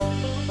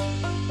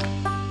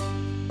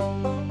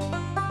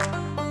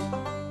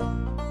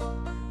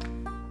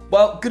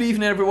Well, good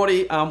evening,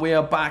 everybody. We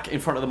are back in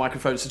front of the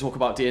microphones to talk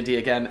about D&D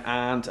again,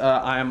 and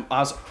I am,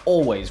 as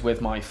always,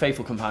 with my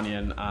faithful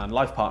companion and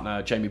life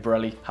partner, Jamie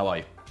Borelli. How are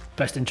you?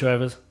 Best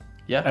intro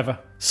ever.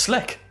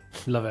 Slick.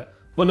 Love it.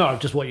 Well, no,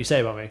 just what you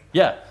say about me.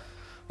 Yeah.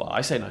 Well,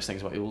 I say nice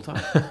things about you all the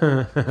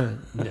time.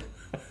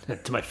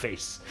 To my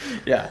face.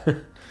 Yeah.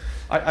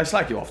 I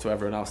slag you off to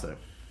everyone else, though.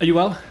 Are you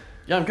well?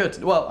 Yeah, I'm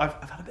good. Well, I've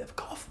had a bit of a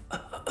cough.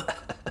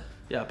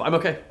 Yeah, but I'm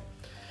okay.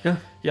 Yeah.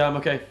 Yeah, I'm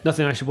okay.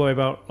 Nothing I should worry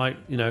about. Like,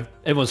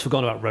 everyone's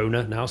forgotten about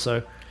Rona now,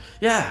 so...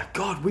 Yeah,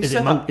 God, we Is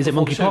said it that is it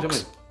before the show, monkeypox?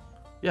 didn't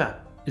we? Yeah.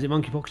 Is it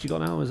monkeypox you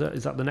got now? Is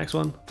that the next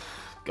one?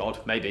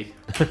 God, maybe.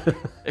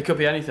 It could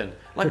be anything.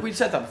 Like, we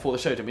said that before the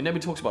show, didn't we?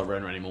 Nobody talks about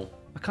Rona anymore.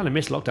 I kind of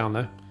missed lockdown,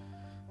 though.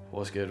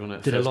 Was good, wasn't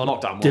it? Did a First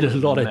lot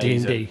lockdown of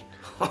D&D.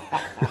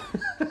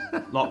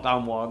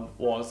 Lockdown 1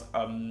 was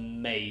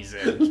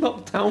amazing.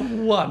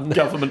 Lockdown 1?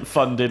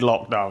 Government-funded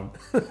lockdown.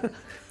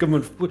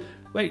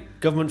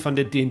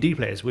 Government-funded D&D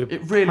players. We're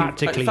It really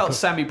practically it felt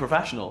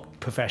semi-professional.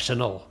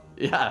 professional.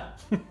 Yeah.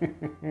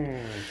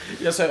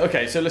 Yeah,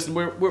 so listen,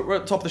 we're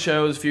at the top of the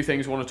show. There's a few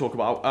things we want to talk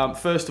about.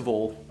 First of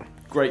all,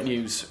 great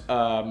news.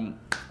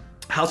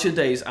 Halcyon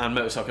Days and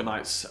Motorcycle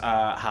Nights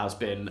has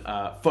been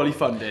fully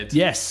funded.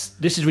 Yes,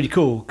 this is really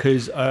cool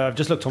because I've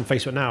just looked on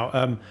Facebook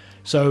now.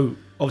 So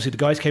obviously the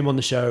guys came on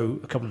the show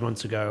a couple of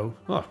months ago.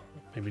 Oh,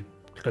 maybe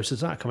closer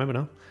to that. I can't remember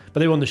now. But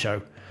they were on the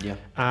show. Yeah.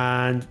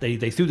 And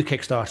they threw the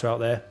Kickstarter out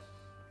there.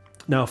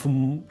 Now,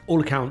 from all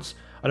accounts,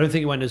 I don't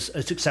think it went as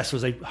successful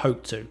as they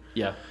hoped to.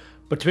 Yeah.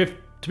 But to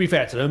be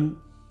fair to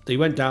them, they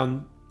went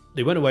down,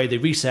 they went away, they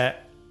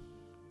reset,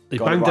 they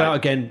Got it banged right. out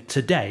again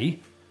today,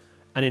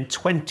 and in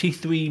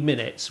 23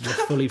 minutes we're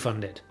fully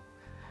funded.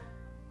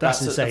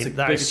 That's insane. That's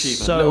a big is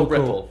achievement. so Little cool.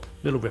 ripple.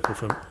 Little ripple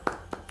from.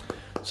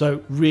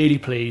 So really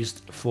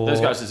pleased for Those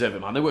guys deserve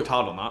it, man. They worked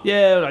hard on that.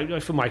 Yeah,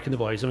 like for Mike and the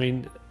boys. I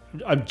mean,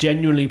 I'm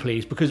genuinely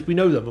pleased because we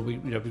know them and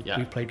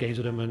we've played games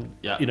with them, and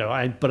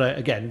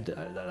again,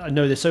 I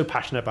know they're so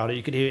passionate about it.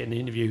 You could hear it in the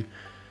interview,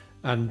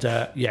 and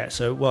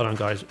so well done,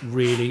 guys.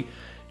 Really,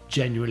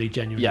 genuinely.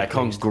 Yeah,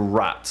 pleased.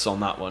 congrats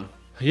on that one.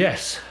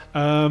 Yes.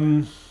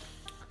 Game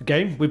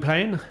we're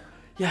playing.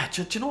 Yeah,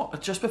 do you know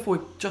what? Just before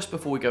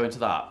we go into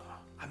that,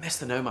 I miss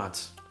the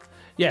Nomads.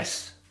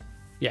 Yes.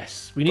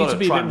 We need Gotta to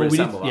be a try bit and more.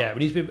 reassemble that. We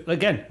need to be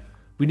again.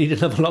 We need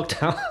another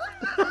lockdown.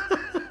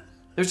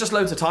 There was just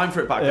loads of time for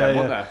it back then,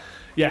 wasn't there?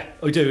 Yeah,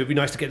 we do. It'd be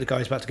nice to get the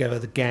guys back together,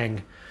 the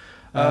gang.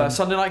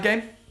 Sunday night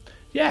game?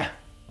 Yeah,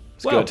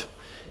 It's good.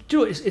 Do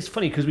you know, it's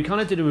funny because we kind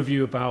of did a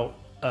review about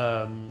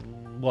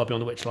Wild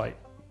Beyond the Witchlight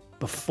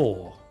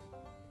before,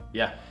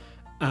 Yeah.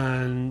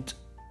 and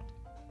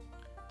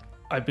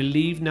I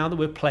believe now that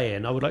we're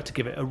playing, I would like to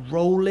give it a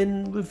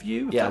roll-in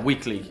review. Yeah,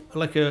 weekly.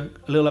 Like a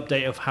little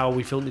update of how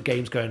we feel the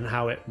game's going and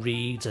how it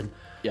reads, and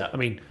I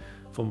mean,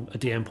 from a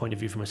DM point of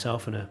view for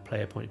myself and a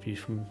player point of view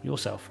from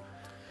yourself.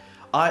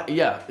 It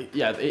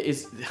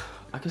is,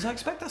 because I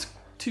expect that's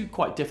two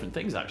quite different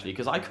things actually,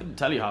 because I couldn't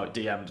tell you how it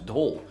DM'd at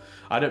all.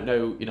 I don't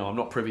know, I'm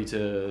not privy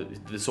to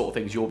the sort of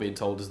things you're being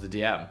told as the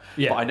DM,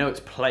 but I know it's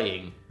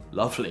playing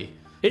lovely.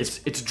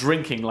 It's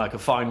drinking like a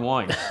fine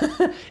wine.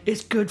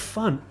 It's good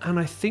fun, and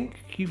I think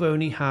you've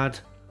only had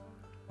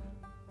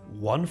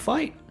one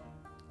fight,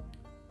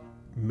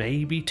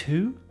 maybe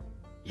two.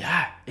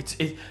 Yeah,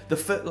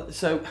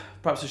 so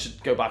perhaps I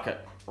should go back a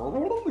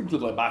little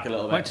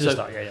bit. Right to the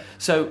start, yeah.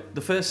 So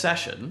the first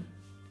session,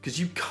 because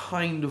you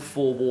kind of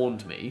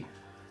forewarned me,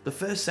 the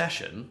first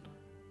session,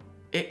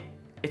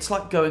 it's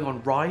like going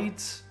on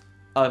rides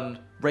and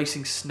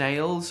racing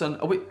snails, and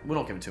we're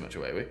not giving too much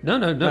away, are we? No.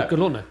 Good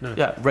Lord, no.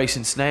 Yeah,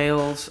 racing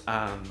snails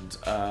and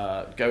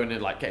going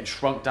and like getting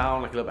shrunk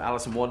down like a little bit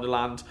Alice in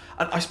Wonderland.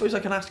 And I suppose I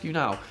can ask you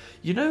now.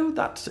 You know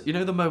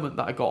the moment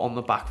that I got on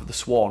the back of the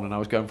Swan and I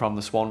was going from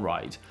the Swan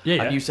ride,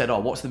 and you said, "Oh,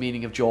 what's the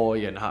meaning of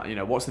joy and how,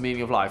 what's the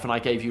meaning of life?" And I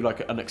gave you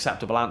like an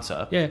acceptable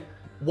answer. Yeah.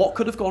 What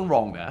could have gone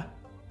wrong there?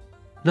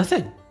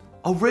 Nothing.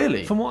 Oh,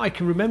 really? From what I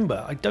can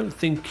remember, I don't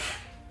think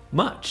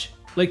much.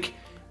 Like,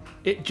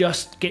 it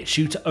just gets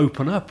you to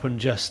open up and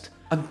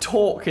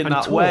talk in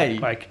that way.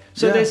 Like,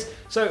 let's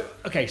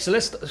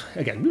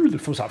again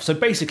full stop. So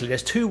basically,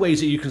 there's two ways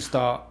that you can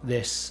start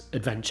this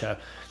adventure.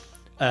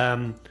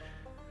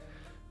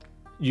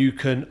 You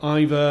can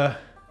either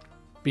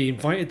be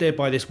invited there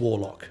by this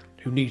warlock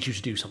who needs you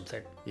to do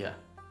something. Yeah.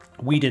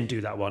 We didn't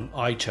do that one.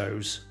 I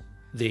chose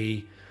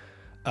the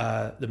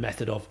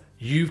method of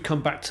you've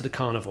come back to the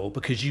carnival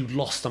because you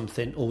lost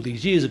something all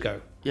these years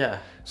ago. Yeah.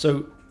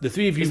 So the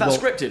three of you. Is that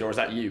scripted or is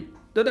that you?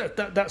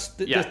 That's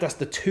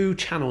the two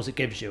channels it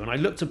gives you, and I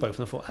looked at both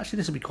and I thought, actually,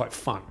 this would be quite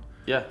fun.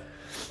 Yeah.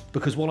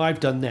 Because what I've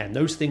done then,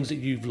 those things that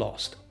you've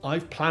lost,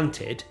 I've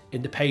planted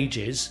in the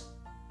pages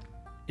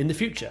in the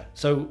future.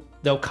 So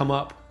they'll come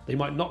up, they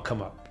might not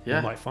come up. Yeah.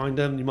 You might find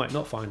them, you might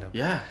not find them.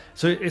 Yeah.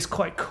 So it's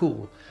quite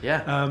cool.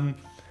 Yeah.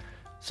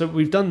 So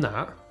we've done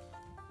that.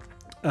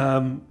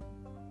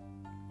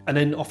 And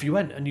then off you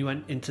went, and you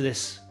went into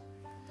this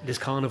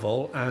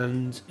carnival,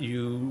 and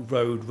you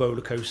rode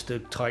roller coaster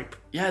type.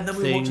 Yeah, and then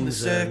we were watching the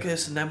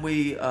circus, and then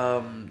we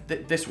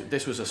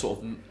this was a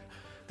sort of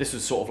this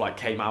was sort of like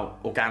came out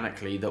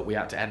organically that we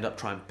had to end up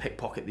trying to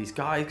pickpocket these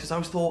guys, because I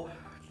was thought,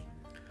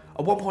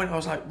 at one point I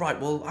was like, right,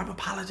 well, I'm a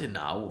paladin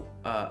now,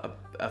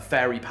 a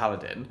fairy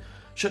paladin.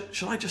 Should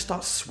I just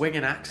start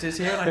swinging axes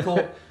here? And I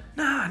thought,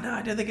 nah,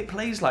 I don't think it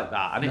plays like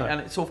that.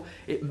 And it sort of,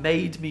 it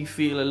made me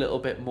feel a little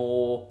bit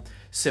more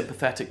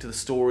sympathetic to the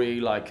story.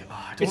 Like,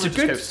 I don't want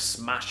to just go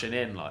smashing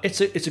in. Like,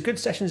 it's a good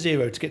session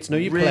 0 to get to know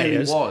your really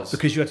players, was.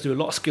 because you had to do a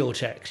lot of skill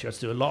checks. You had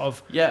to do a lot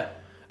of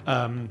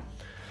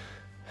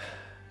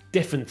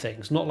different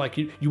things. Not like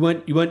you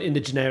weren't in the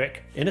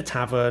generic in a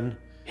tavern.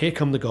 Here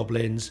come the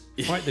goblins.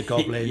 Fight the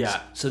goblins.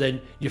 Yeah. So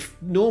then you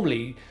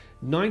normally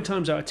 9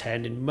 times out of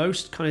 10 in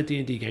most kind of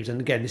D&D games,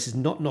 and again, this is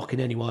not knocking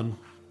anyone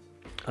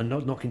and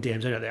not knocking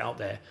DMs out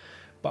there,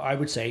 but I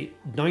would say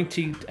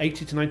 80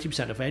 to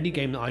 90% of any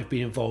game that I've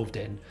been involved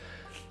in,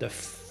 the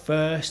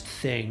first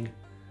thing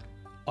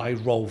I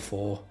roll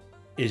for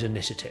is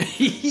initiative.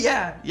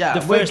 yeah.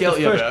 We're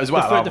guilty of it as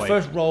well. The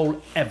first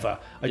roll ever.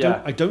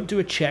 I don't do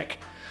a check.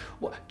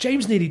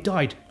 James nearly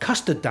died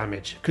custard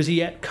damage because he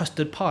ate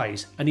custard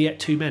pies and he ate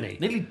too many.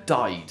 Nearly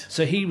died.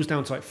 So he was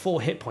down to like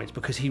 4 hit points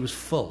because he was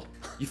full.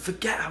 You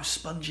forget how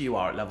spongy you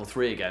are at level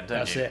 3 again, don't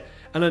That's you? it.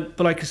 And then,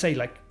 but like I say,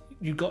 like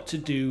you got to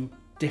do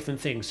different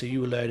things. So you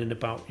were learning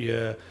about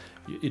your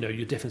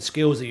different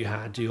skills that you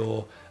had.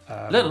 Learned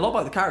a lot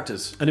about the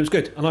characters, and it was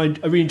good. And I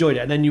really enjoyed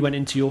it. And then you went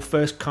into your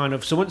first kind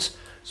of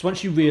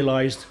once you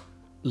realised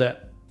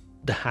that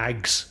the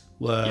hags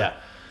were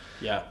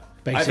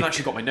I haven't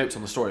actually got my notes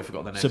on the story. I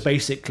forgot their names. So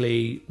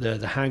basically,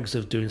 the hags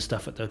are doing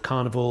stuff at the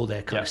carnival.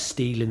 They're kind of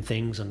stealing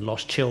things and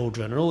lost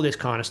children and all this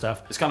kind of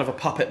stuff. It's kind of a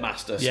puppet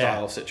master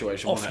style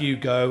situation. Off you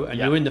go, and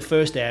you're in the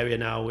first area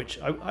now, which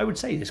I would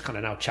say is kind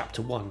of now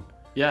chapter 1.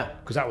 Yeah.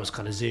 Because that was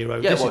kind of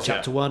 0. Yeah, this is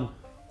chapter 1.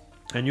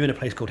 And you're in a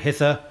place called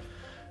Hither,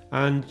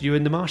 and you're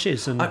in the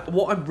marshes. And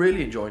what I'm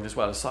really enjoying as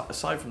well,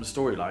 aside from the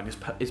storyline,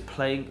 is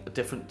playing a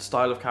different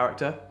style of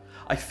character.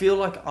 I feel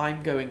like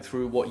I'm going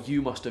through what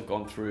you must have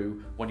gone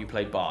through when you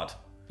played Bard.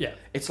 Yeah.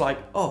 It's like,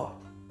 how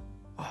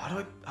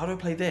do I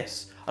play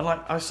this? And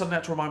like, I suddenly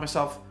had to remind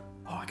myself,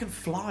 I can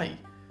fly.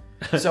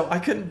 So I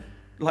can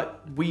like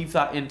weave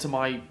that into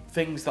my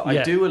things that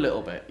I do a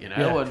little bit,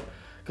 and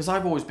because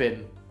I've always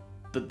been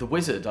the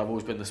wizard, I've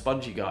always been the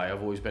spongy guy.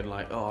 I've always been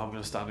like, I'm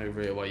going to stand over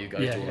here while you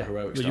guys do all the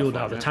heroic stuff. But you're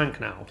now the tank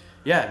now.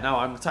 Yeah, now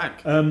I'm the tank.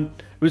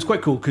 It was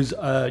quite cool because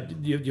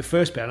your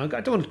first bit, and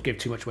I don't want to give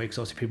too much away because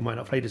obviously people might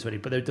not play this already,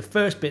 but the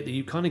first bit that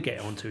you kind of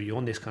get onto, you're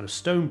on this kind of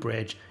stone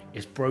bridge.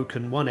 It's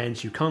broken one end,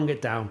 so you can't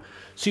get down,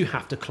 so you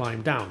have to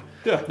climb down.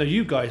 Yeah. Now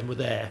you guys were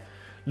there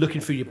looking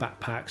through your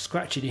backpack,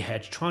 scratching your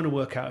head, trying to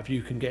work out if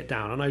you can get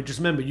down. And I just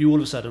remember you all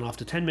of a sudden,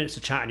 after 10 minutes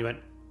of chatting, you went,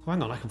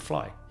 hang on, I can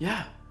fly.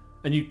 Yeah.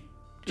 And you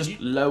just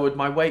lowered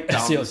my weight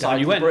down the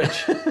side of the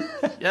bridge.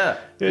 Yeah,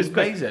 it was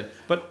amazing.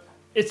 But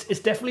it's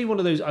definitely one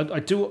of those, I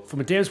do,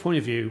 from a DM's point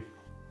of view,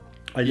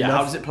 how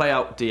does it play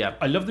out, DM?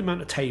 I love the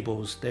amount of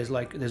tables. There's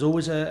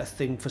always a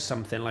thing for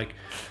something. Like,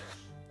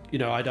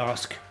 I'd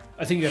ask,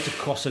 I think you have to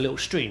cross a little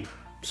stream.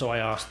 So I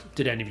asked,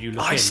 did any of you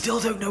look in? I still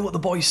don't know what the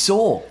boys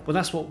saw. Well,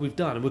 that's what we've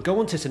done. And we'll go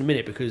on to this in a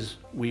minute because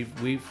we've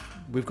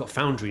got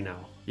Foundry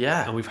now.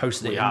 Yeah. And we've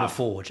hosted it in the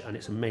Forge, and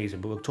it's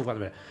amazing. But we'll talk about it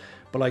in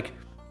a minute.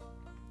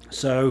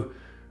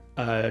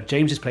 But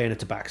James is playing a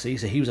tabaxi,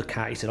 so he was a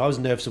cat. He said, I was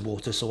nervous of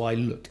water, so I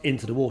looked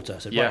into the water.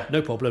 So right,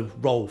 no problem,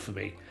 roll for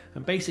me.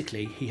 And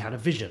basically, he had a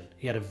vision.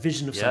 He had a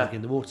vision of something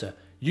in the water.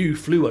 You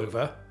flew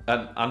over.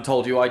 And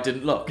told you I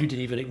didn't look. You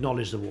didn't even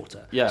acknowledge the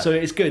water. Yeah. So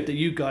it's good that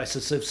you guys,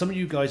 so some of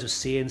you guys are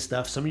seeing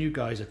stuff, some of you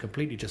guys are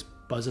completely just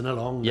buzzing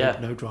along,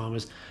 no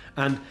dramas.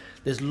 And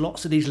there's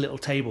lots of these little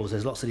tables,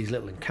 there's lots of these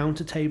little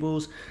encounter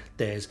tables,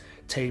 there's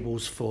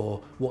tables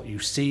for what you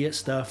see at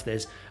stuff,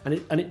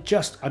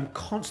 I'm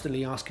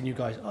constantly asking you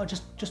guys,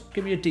 just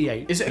give me a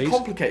D8. Is it please. A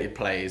complicated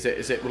play? Is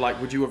it like,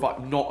 would you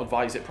not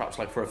advise it perhaps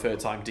like for a third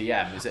time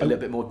DM? Is it a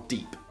little bit more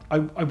deep?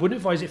 I wouldn't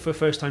advise it for a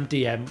first-time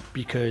DM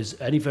because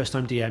any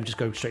first-time DM just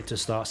go straight to the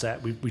start set.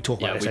 We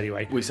talk about this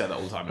anyway. We say that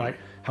all the time. Right.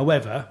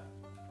 However,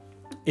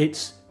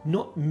 it's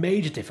not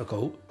major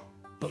difficult,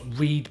 but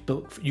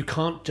you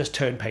can't just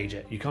turn page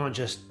it. You can't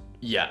just...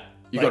 Yeah,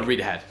 you got to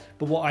read ahead.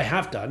 But what I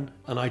have done,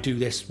 and I do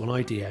this when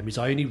I DM, is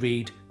I only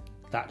read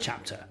that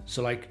chapter.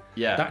 So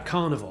that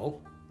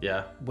carnival...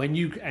 Yeah. When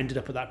you ended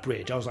up at that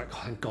bridge, I was like,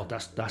 oh, thank God,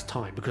 that's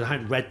time, because I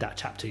hadn't read that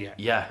chapter yet.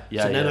 Yeah.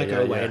 So then I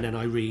go away and then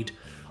I read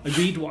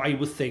what I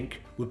would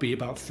think would be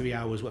about 3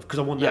 hours worth because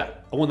I want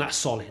that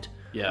solid.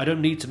 Yeah. I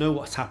don't need to know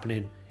what's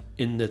happening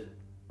in the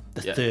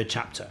third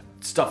chapter.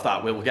 Stuff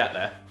that we'll get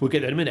there. We'll get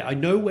there in a minute. I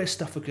know where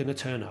stuff are going to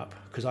turn up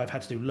because I've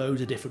had to do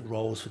loads of different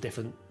roles for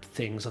different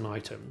things and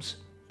items.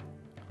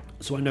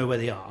 So I know where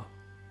they are,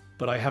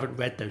 but I haven't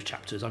read those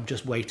chapters. I'm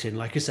just waiting.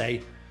 Like I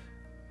say,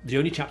 the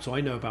only chapter I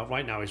know about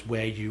right now is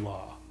where you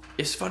are.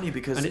 It's funny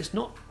because... And it's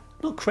not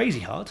crazy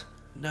hard.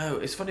 No,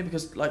 it's funny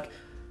because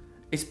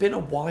it's been a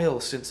while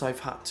since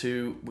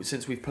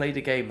we've played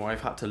a game where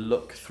I've had to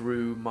look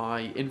through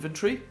my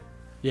inventory.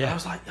 Yeah. And I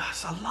was like,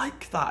 yes, I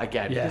like that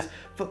again. Yeah.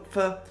 Because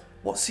for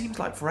what seems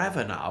like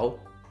forever now,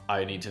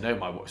 I need to know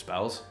my work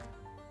spells.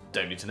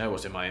 don't need to know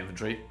what's in my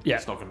inventory. Yeah.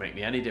 It's not going to make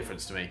me any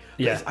difference to me.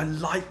 Yeah. I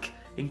like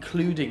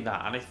including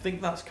that, and I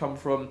think that's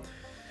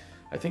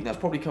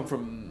probably come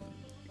from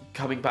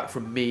coming back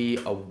from me,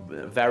 a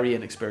very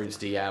inexperienced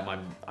DM.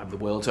 I'm the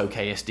world's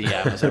okayest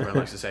DM, as everyone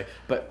likes to say.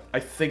 But I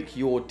think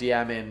your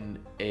DMing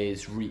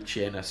is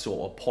reaching a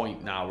sort of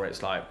point now where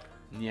it's like,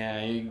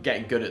 yeah, you're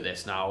getting good at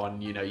this now,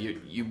 and you know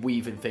you're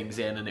weaving things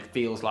in, and it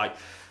feels like,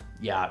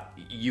 yeah,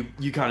 you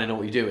kind of know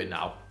what you're doing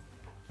now.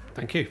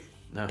 Thank you.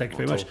 No, thank you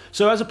very much.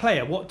 So as a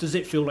player, what does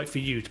it feel like for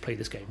you to play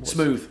this game?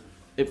 Smooth.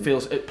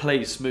 It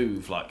plays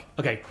smooth, like.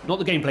 Okay, not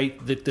the gameplay,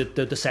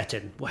 the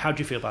setting. How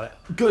do you feel about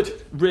it?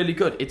 Good, really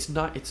good. It's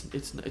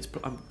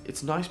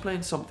nice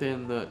playing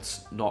something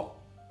that's not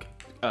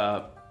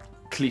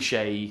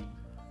cliche.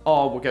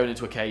 Oh, we're going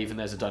into a cave and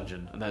there's a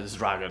dungeon and there's a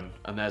dragon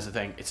and there's a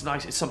thing. It's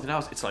nice. It's something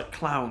else. It's like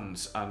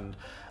clowns and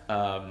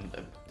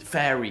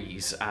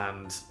fairies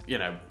and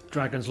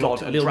dragons,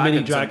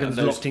 mini dragons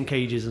locked in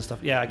cages and stuff.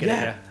 Yeah, I get it.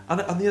 Yeah.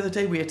 And the other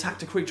day we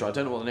attacked a creature. I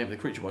don't know what the name of the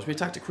creature was. We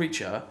attacked a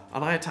creature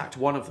and I attacked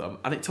one of them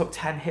and it took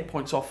 10 hit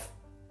points off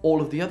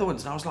all of the other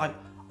ones. And I was like,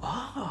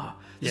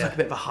 there's like a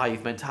bit of a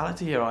hive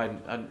mentality here. I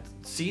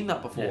hadn't seen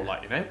that before.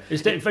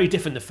 It's very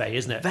different to Fae,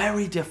 isn't it?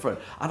 Very different.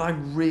 And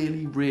I'm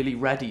really, really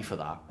ready for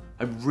that.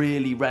 I'm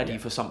really ready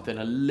for something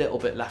a little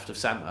bit left of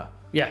centre.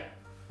 Yeah.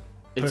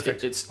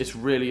 It's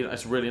really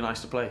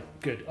nice to play.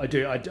 Good, I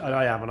do.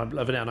 I am, and I'm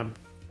loving it, and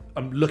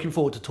I'm looking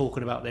forward to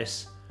talking about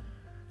this.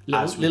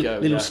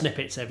 Little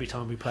snippets every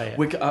time we play it.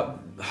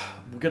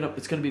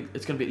 It's gonna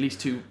be at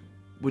least 2.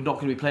 We're not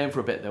gonna be playing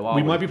for a bit though. Are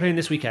we? We might be playing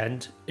this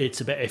weekend.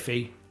 It's a bit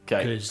iffy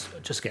because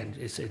just again,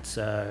 it's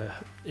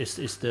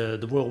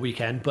the Royal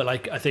weekend, but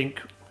like I think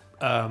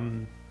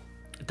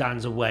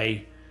Dan's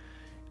away.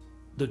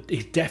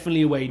 He's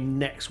definitely away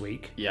next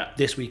week. Yeah.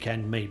 This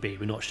weekend, maybe.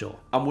 We're not sure.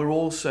 And we're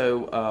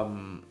also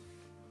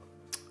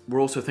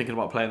thinking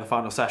about playing the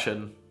final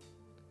session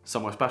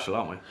somewhere special,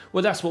 aren't we?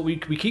 Well, that's what we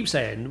keep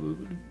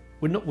saying.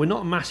 We're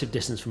not a massive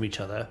distance from each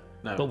other,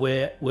 no. But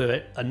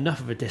we're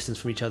enough of a distance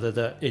from each other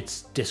that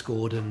it's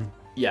Discord and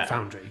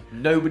Foundry.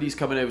 Nobody's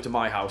coming over to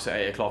my house at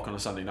 8 o'clock on a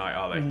Sunday night,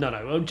 are they? No.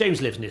 Well,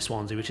 James lives near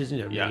Swansea, which is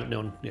kind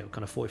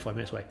of 45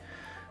 minutes away.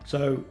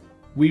 So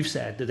we've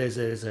said that there's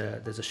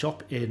a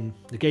shop in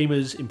the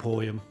Gamers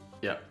Emporium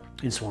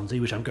in Swansea,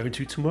 which I'm going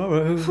to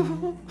tomorrow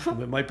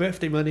with my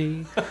birthday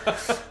money.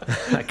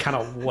 I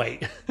cannot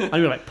wait.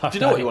 I'm like puffed. Do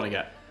you know what you want to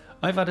get?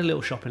 I've had a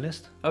little shopping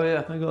list. Oh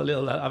yeah,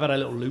 I've had a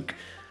little look.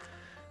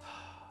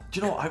 Do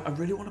you know what? I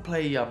really want to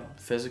play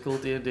physical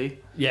D&D.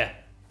 Yeah.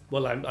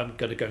 Well, I'm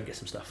going to go and get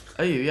some stuff.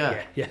 Are you?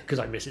 Yeah. Yeah, because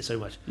I miss it so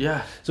much.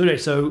 Yeah. So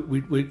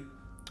anyway,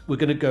 we're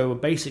going to go,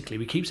 and basically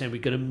we keep saying we're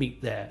going to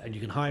meet there, and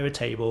you can hire a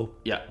table.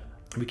 Yeah.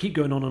 And we keep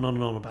going on and on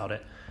and on about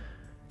it,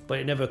 but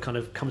it never kind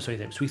of comes to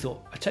anything. So we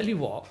thought, I tell you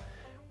what,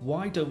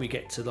 why don't we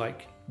get to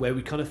like where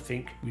we kind of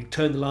think we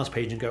turn the last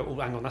page and go, oh,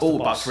 hang on, that's the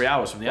boss. About 3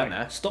 hours from the end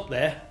there. Stop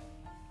there,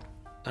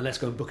 and let's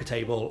go and book a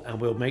table, and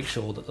we'll make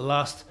sure that the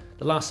last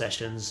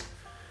sessions.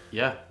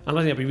 Yeah. And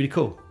I think that'd be really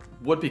cool.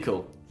 Would be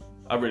cool.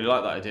 I really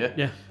like that idea.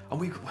 Yeah. And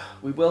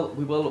we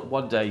will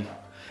one day.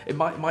 It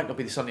might not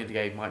be the Sunday of the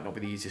game, might not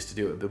be the easiest to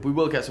do it, but we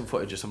will get some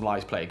footage of some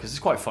live play because it's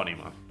quite funny,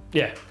 man.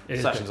 Yeah, it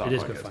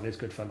is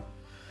good fun.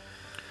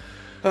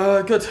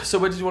 Good. So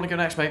where did you want to go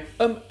next, mate?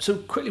 So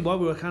quickly, while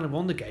we were kind of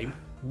on the game,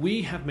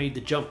 we have made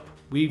the jump.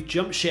 We've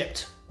jump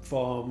shipped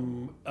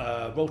from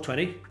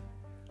Roll20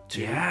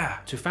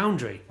 to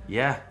Foundry.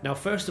 Yeah. Now,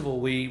 first of all,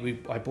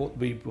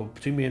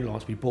 between me and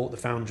Lance, we bought the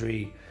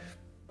Foundry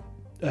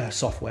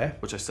software,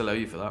 which I still owe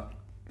you for that.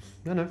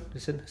 No,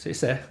 it's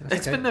there.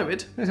 It's been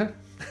noted.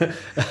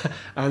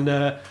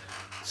 And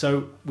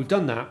so we've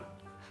done that.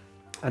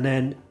 And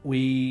then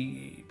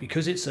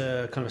because it's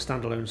a kind of a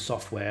standalone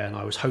software and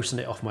I was hosting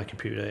it off my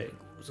computer, it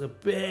was a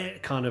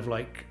bit kind of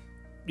like,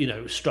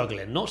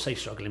 struggling. Not say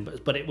struggling,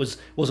 but it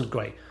wasn't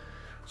great.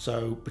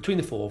 So between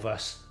the four of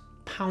us,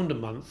 £1 a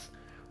month,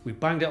 we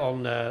banged it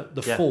on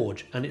the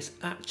Forge, and it's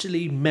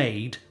actually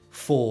made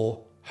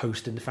for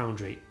hosting the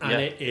Foundry. And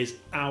it is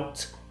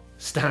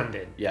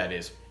outstanding. Yeah, it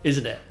is.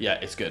 Isn't it? Yeah,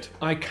 it's good.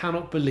 I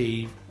cannot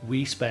believe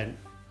we spent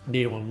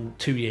near on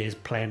 2 years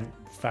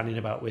fanning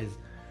about with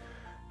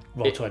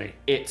Roll20.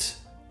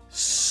 It's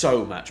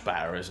so much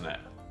better, isn't it?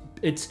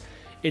 It's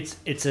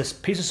a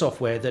piece of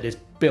software that is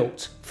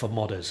built for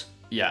modders.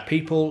 Yeah.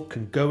 People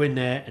can go in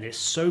there and it's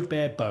so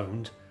bare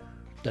boned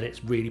that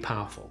it's really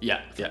powerful.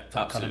 Yeah,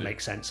 that kind of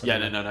makes sense. Yeah,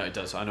 no, it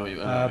does. I know what you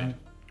mean.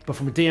 But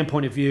from a DM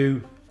point of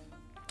view,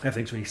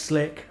 everything's really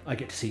slick. I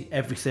get to see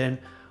everything.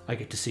 I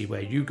get to see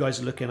where you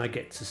guys are looking. I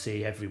get to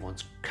see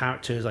everyone's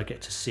characters. I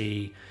get to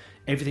see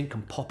everything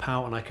can pop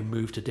out and I can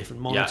move to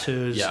different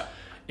monitors. Yeah.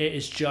 It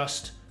is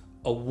just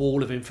a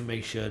wall of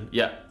information.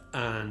 Yeah.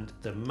 And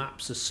the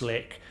maps are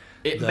slick.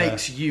 It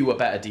makes you a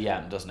better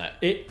DM, doesn't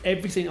it?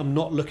 Everything. I'm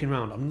not looking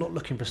around. I'm not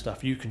looking for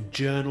stuff. You can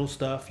journal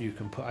stuff.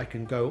 I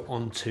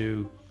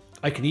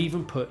can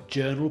even put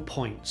journal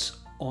points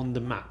on the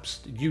maps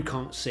that you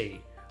can't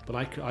see, but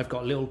I've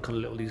got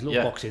these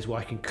little boxes where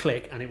I can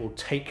click and it will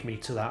take me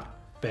to that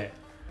bit.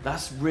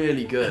 That's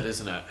really good,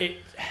 isn't it? It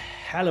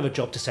hell of a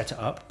job to set it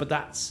up, but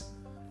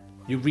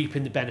you're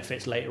reaping the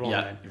benefits later on.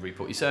 Yeah, you reap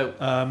what you sow.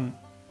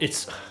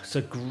 It's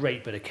a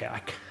great bit of kit.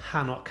 I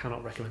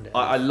cannot recommend it.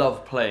 I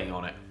love playing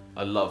on it.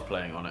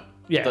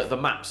 Yeah. The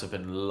maps have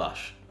been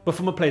lush. But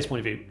from a player's point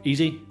of view,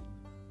 easy.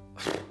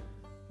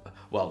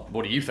 Well,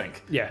 what do you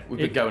think? Yeah. We've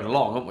been going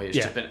along, haven't we? It's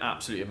just been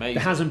absolutely amazing.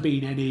 There hasn't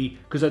been any...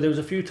 Because there was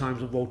a few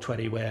times with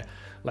Roll20 where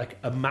like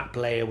a map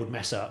layer would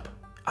mess up.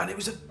 And it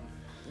was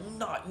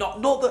not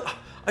that...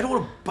 I don't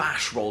want to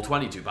bash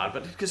Roll20 too bad,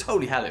 but because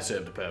holy hell, it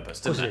served a purpose,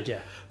 didn't it?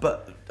 Yeah.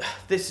 But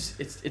this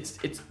is...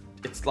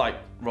 It's like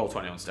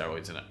Roll20 on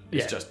steroids, isn't it?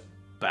 It's just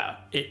better.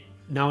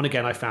 Now and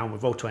again, I found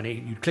with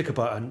Roll20, you'd click a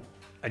button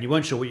and you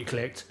weren't sure what you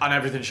clicked. And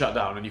everything shut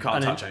down and you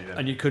can't touch anything.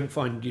 And you couldn't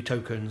find your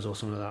tokens or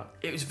something like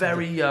that. It was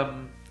very...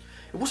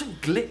 it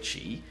wasn't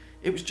glitchy.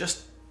 It was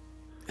just...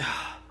 it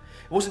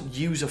wasn't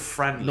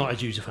user-friendly. Not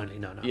as user-friendly,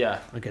 no. Yeah.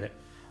 I get it.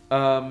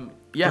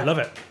 Yeah. I love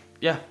it.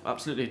 Yeah,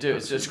 absolutely do.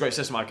 It's a great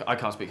system. I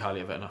can't speak highly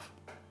of it enough.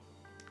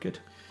 Good.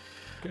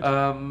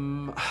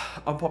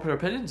 Unpopular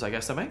opinions, I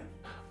guess, then, mate.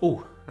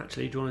 Oh,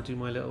 actually, do you want to do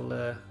my little...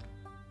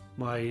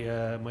 my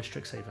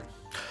Strixhaven?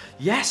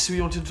 Yes,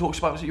 you wanted to talk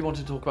about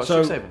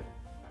Strixhaven.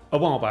 A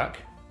while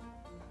back,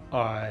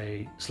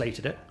 I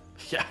slated it.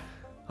 Yeah,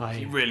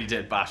 you really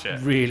did bash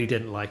it. Really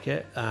didn't like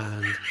it,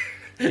 and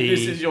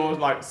this is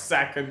your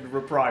second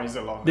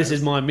reprisal on this. This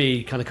is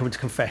me kind of coming to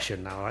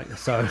confession now, right?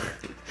 So,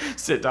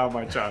 sit down,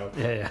 my child.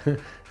 Yeah.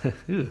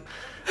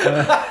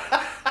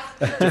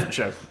 Different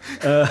show.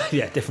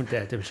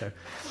 Different show.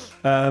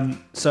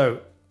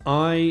 So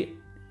I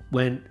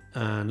went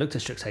and looked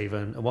at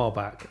Strixhaven a while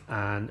back,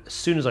 and as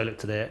soon as I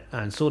looked at it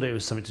and saw that it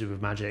was something to do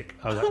with magic,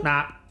 I was like,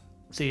 nah,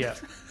 see ya.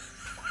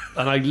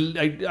 And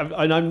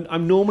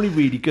I'm normally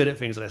really good at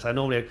things like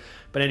this.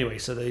 But anyway,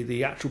 so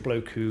the actual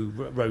bloke who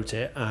wrote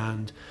it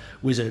and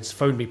Wizards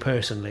phoned me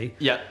personally,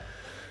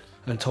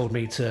 and told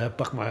me to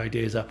buck my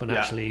ideas up and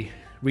actually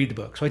read the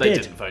book. So they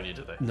didn't phone you,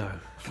 did they? No.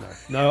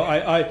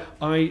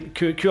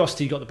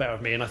 Curiosity got the better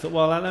of me, and I thought,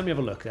 well, let me have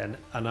a look then.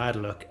 And I had a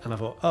look, and I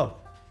thought, oh,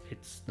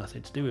 it's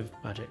nothing to do with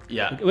magic.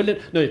 Yeah. Well,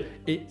 no,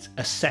 it's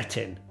a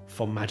setting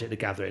for Magic the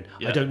Gathering.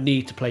 Yeah. I don't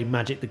need to play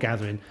Magic the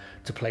Gathering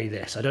to play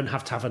this. I don't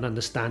have to have an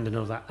understanding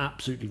of that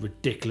absolutely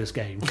ridiculous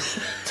game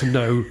to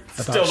know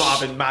about... Still not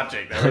having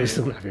magic, though.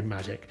 Still not having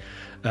magic.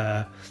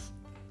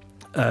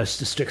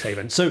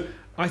 Strixhaven. So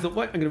I thought,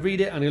 right, I'm going to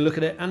read it, I'm going to look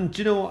at it, and do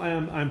you know what?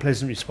 I'm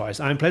pleasantly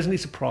surprised. I'm pleasantly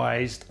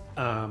surprised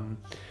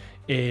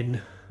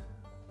in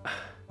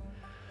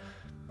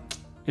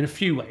a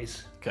few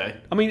ways. Okay.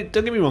 I mean,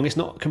 don't get me wrong, it's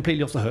not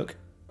completely off the hook.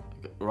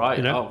 Right.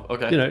 You know? Oh,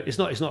 okay. You know, it's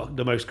not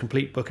the most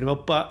complete book in the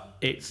world, but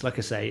it's like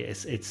I say,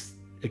 it's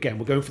again,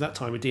 we're going for that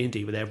time with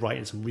D&D where they're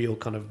writing some real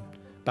kind of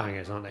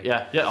bangers, aren't they?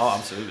 Yeah. Oh,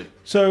 absolutely.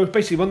 So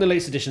basically, one of the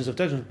latest editions of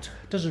Dungeons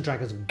and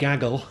Dragons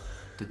Gaggle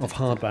of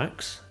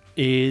hardbacks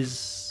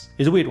is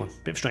a weird one,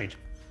 a bit strange.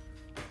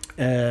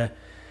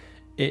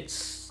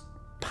 It's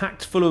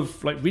packed full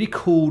of like really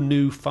cool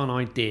new fun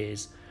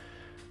ideas,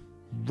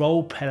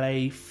 role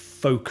play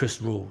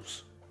focused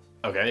rules.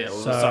 Okay,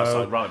 well, that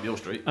sounds right up your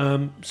street.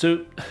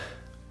 So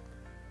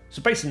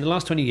basically, in the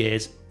last 20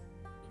 years,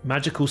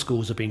 magical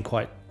schools have been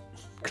quite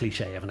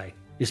cliche, haven't they?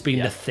 It's been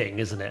the thing,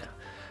 isn't it?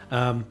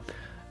 And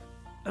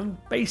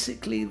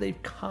basically, they've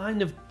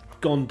kind of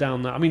gone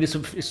down that. I mean, it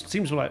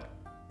seems like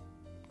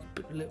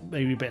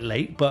maybe a bit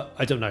late, but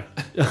I don't know.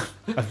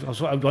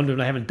 I'm wondering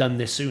I haven't done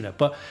this sooner.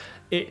 But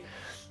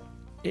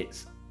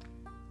it's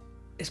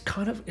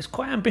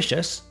quite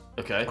ambitious.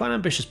 Okay. Quite an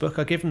ambitious book.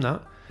 I give them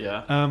that.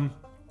 Yeah.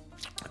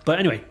 But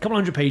anyway, a couple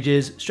hundred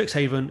pages,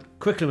 Strixhaven,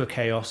 Curriculum of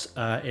Chaos.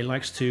 It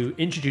likes to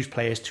introduce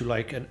players to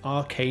like an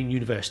arcane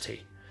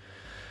university.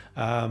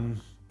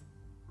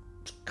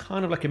 It's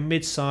kind of like a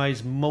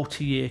mid-sized,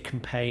 multi-year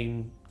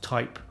campaign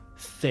type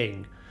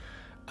thing.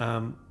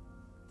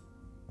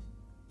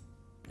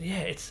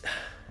 It's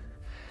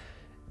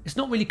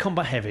not really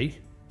combat heavy.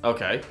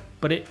 Okay.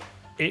 But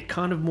it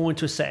kind of more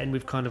into a setting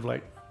with kind of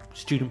like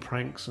student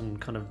pranks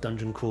and kind of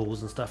dungeon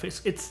crawls and stuff.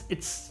 It's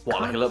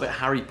what, like a little bit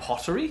Harry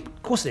Pottery?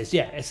 Of course it is.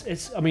 Yeah.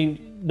 It's. I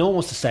mean, no one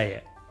wants to say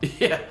it.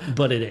 Yeah.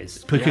 But it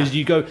is because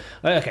you go.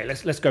 Okay,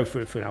 let's go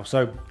through it now.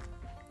 So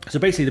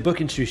basically, the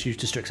book introduces you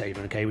to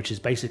Strixhaven, okay, which is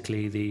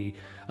basically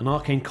an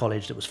arcane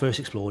college that was first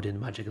explored in the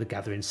Magic the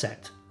Gathering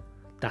set.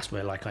 That's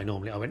where I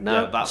went.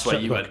 No, that's where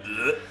you book.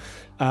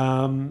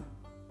 went.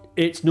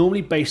 It's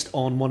normally based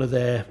on one of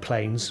their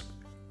planes.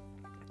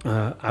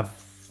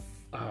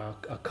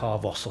 A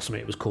Carvos or something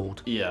it was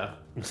called. Yeah.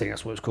 I think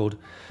that's what it's called.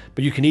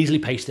 But you can easily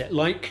paste it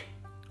like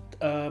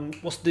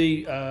what's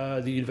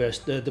the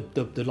university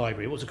the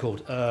library, what's it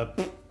called?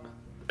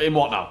 In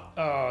what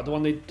now? The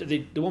one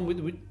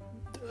with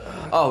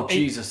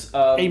Jesus.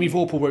 Amy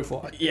Vorpal wrote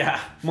for. Yeah.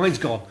 Mine's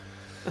gone.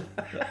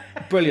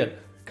 Brilliant.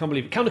 Can't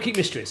believe it. Candlekeep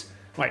Mysteries.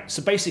 Right,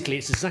 so basically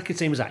it's exactly the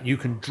same as that. You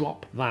can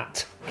drop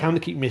that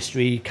Candlekeep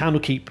Mystery,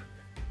 Candlekeep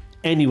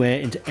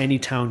anywhere into any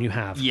town you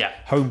have. Yeah.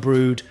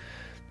 Homebrewed,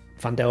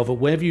 Phandelver,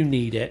 wherever you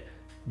need it,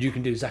 you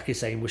can do exactly the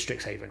same with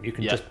Strixhaven. You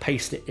can just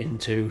paste it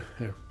into,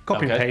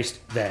 copy and paste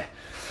there.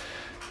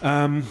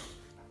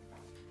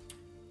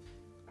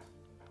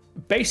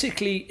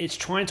 basically, it's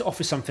trying to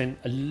offer something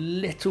a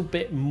little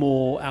bit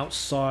more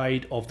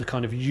outside of the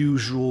kind of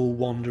usual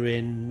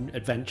wandering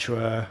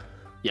adventurer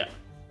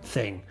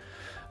thing,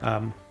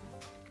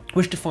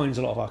 which defines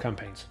a lot of our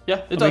campaigns.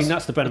 Yeah, it I does. mean,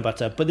 that's the bread and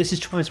butter, but this is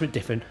trying something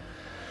different.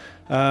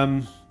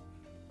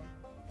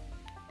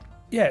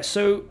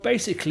 So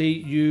basically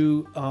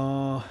you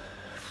are,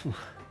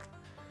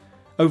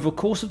 over the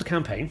course of the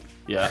campaign,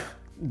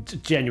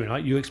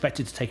 genuinely, you're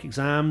expected to take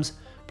exams,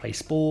 play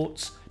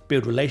sports,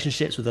 build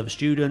relationships with other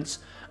students.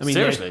 I mean,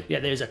 seriously?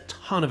 There's a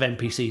ton of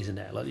NPCs in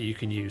there that you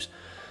can use,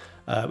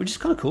 which is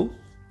kind of cool.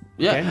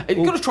 Yeah,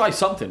 you've got to try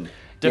something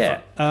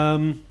different.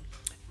 Yeah.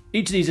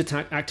 Each of these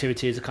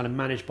activities are kind of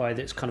managed by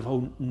this kind of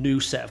whole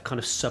new set of kind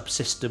of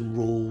subsystem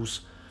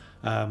rules.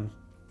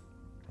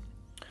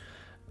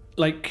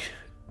 Like,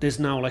 there's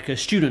now like a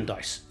student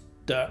dice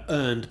that are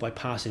earned by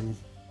passing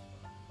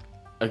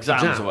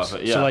exams or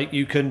whatever. Yeah. So like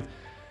you can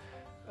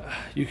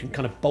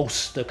kind of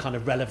bolster kind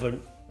of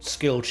relevant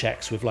skill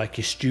checks with like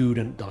your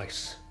student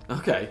dice.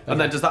 Okay.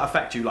 And then does that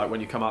affect you like when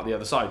you come out the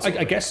other side?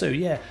 I guess so.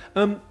 Yeah.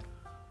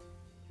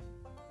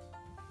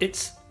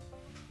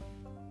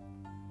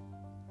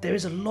 There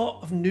is a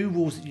lot of new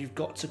rules that you've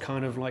got to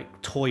kind of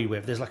like toy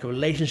with. There's like a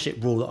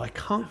relationship rule that I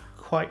can't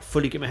quite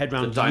fully get my head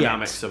around. The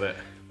dynamics of it.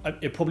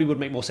 It probably would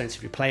make more sense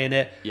if you're playing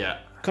it. Yeah.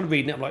 Kind of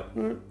reading it, I'm like,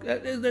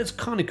 that's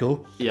kind of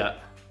cool. Yeah.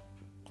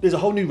 There's a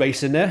whole new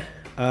race in there,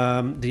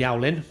 the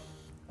Owlin.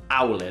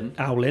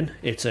 Owlin.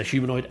 It's a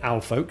humanoid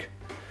owl folk.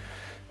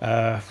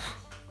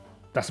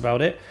 That's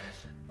about it.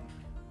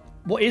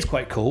 What is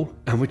quite cool,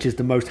 and which is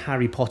the most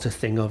Harry Potter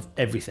thing of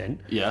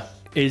everything,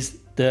 is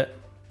that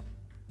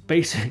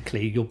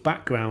basically your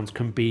backgrounds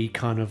can be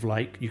kind of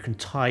like, you can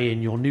tie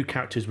in your new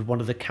characters with one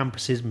of the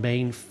campus's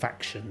main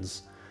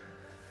factions.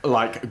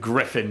 Like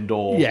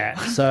Gryffindor. Yeah,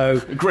 so...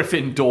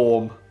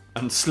 Gryffindor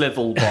and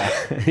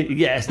Slytherin.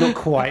 Yeah, it's not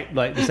quite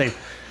like the same.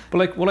 But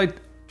like what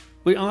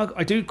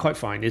I do quite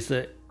find is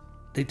that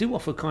they do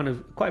offer kind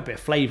of quite a bit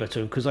of flavour to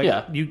them, because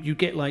like you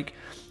get like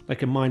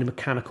a minor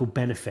mechanical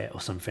benefit or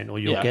something, or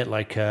you'll get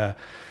like a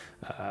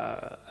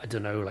I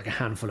don't know, like a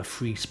handful of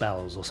free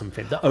spells or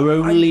something that are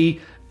only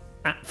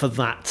for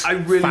that. I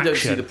really faction. don't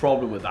see the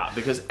problem with that,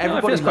 because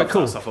everybody loves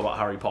that stuff about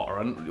Harry Potter,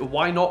 and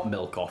why not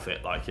milk off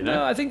it? Like, you know,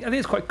 no, I think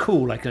it's quite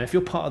cool. Like, if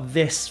you're part of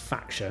this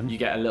faction, you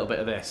get a little bit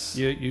of this.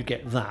 You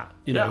get that.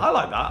 You know, I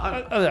like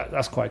that.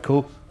 That's quite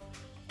cool.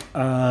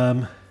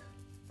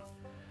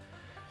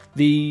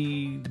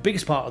 The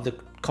biggest part of the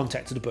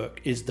context of the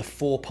book is the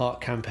 4-part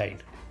campaign,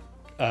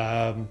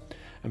 and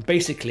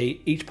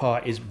basically each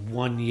part is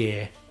 1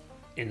 year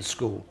in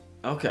school.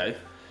 Okay.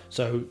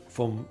 So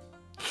from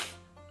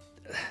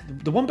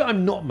the one bit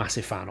I'm not a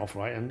massive fan of,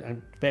 right,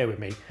 and bear with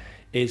me,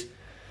 is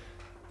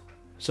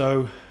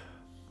so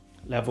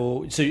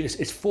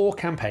it's 4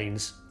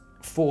 campaigns,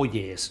 4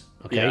 years.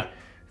 Okay,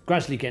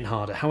 gradually getting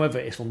harder. However,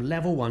 it's from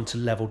level 1 to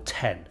level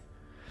 10.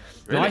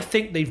 Really? Now I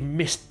think they've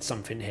missed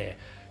something here,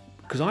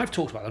 because I've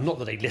talked about them, not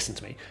that they listen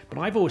to me, but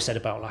I've always said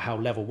about like how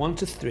level 1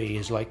 to 3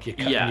 is like you're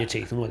cutting your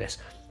teeth and all this.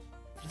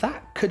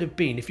 That could have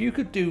been, if you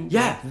could do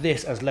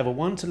this as level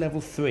 1 to level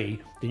 3,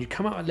 then you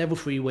come out at level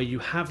 3 where you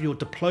have your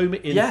diploma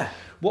in.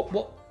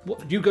 What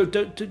you go?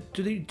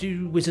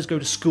 Do wizards go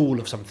to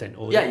school of something?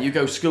 Or you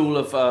go school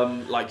of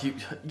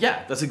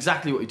that's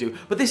exactly what you do.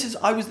 But this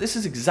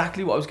is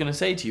exactly what I was going to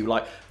say to you.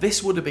 Like,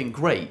 this would have been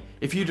great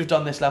if you'd have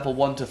done this level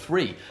 1 to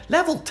 3.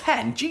 Level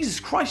 10, Jesus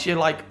Christ, you're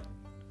like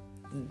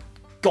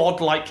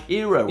godlike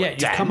hero. Yeah,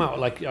 you come out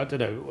like, I don't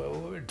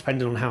know,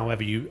 depending on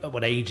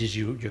what ages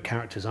your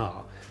characters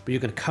are, but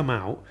you're going to come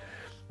out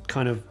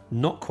kind of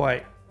not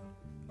quite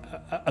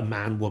a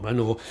man, woman,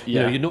 or you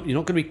know, you're not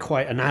going to be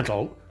quite an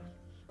adult,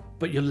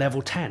 but you're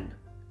level 10.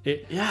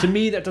 To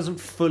me, that doesn't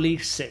fully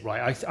sit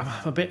right.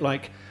 I'm a bit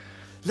like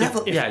they've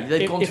gone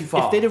too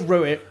far. If they'd have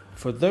wrote it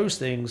for those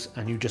things,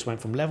 and you just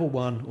went from level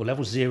 1 or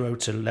level 0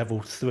 to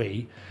level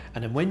 3,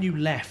 and then when you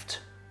left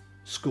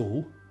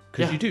school.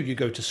 Because you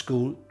go to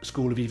school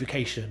of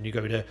evocation, you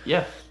go to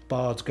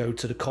bards, go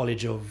to the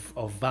College of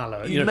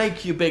Valor. You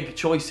make your big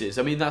choices.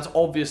 I mean, that's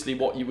obviously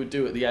what you would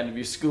do at the end of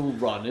your school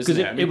run, isn't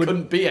it? I mean, it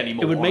couldn't be any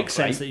more. It would make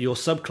sense that your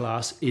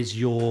subclass is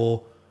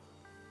your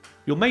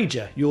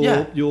major, your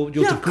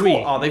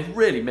degree. Oh, they've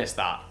really missed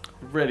that.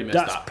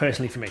 That's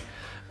personally for me.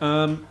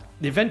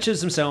 The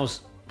adventures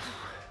themselves,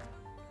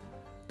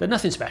 they're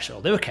nothing special.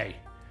 They're okay.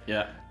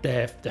 Yeah.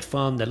 They're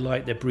fun. They're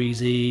light. They're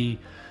breezy.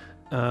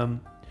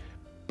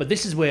 But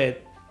this is where,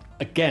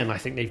 again, I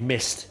think they've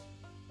missed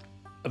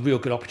a real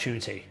good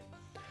opportunity.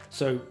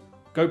 So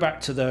go back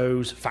to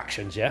those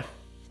factions, yeah?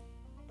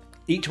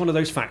 Each one of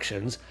those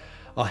factions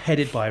are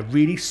headed by a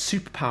really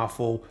super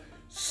powerful,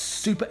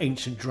 super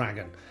ancient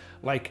dragon.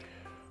 Like,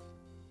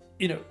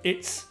 even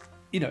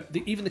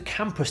the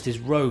campus is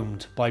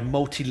roamed by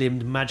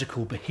multi-limbed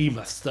magical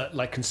behemoths that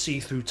like can see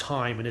through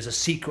time, and there's a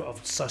secret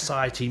of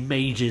society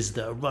mages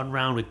that run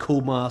around with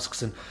cool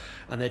masks, and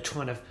they're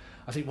trying to...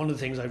 I think one of the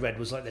things I read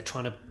was like they're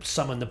trying to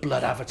summon the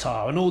blood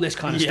avatar and all this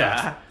kind of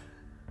stuff.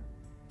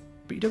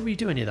 But you don't really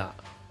do any of that.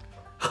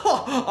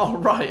 Oh,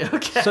 right,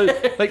 okay. So,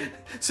 like,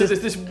 so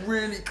there's this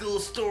really cool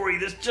story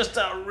that's just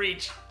out of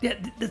reach. Yeah,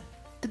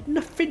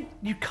 nothing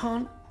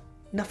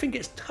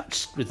gets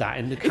touched with that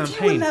in the campaign.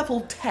 If you were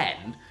level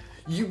 10,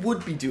 you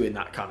would be doing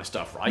that kind of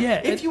stuff, right?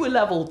 Yeah. If you were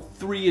level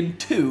 3 and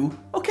 2,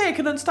 okay, I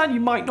can understand you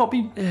might not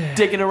be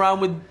digging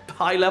around with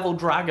high-level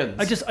dragons.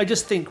 I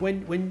just think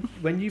when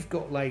you've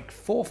got like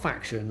 4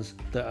 factions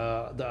that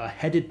are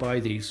headed by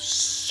these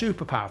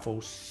super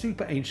powerful,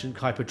 super ancient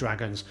type of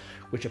dragons,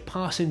 which are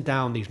passing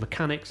down these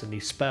mechanics and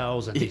these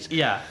spells and these,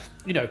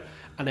 you know.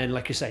 And then,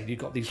 like you say, you've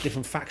got these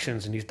different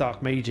factions and these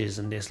dark mages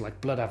and this like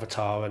blood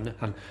avatar and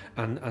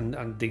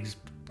these,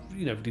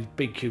 you know, these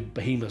big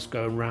behemoths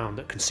going around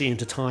that can see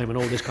into time and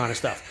all this kind of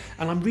stuff.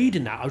 And I was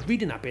reading that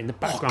bit in the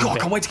background. Oh God, I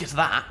can't wait to get to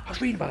that. I was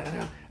reading about it,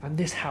 and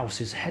this house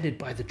is headed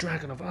by the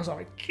dragon. I was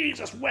like,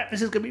 Jesus,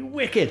 this is going to be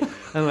wicked.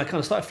 And I kind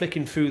of started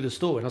flicking through the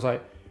story, and I was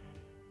like,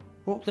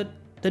 well,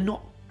 they're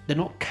not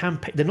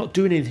They're not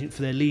doing anything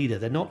for their leader.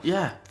 They're not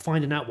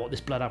finding out what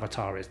this blood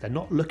avatar is. They're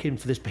not looking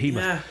for this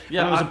behemoth.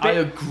 I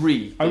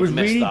agree. I was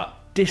really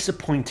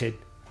disappointed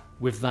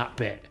with that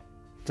bit.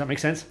 Does that make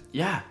sense?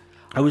 Yeah.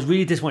 I was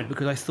really disappointed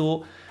because I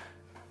thought,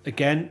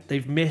 again,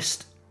 they've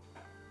missed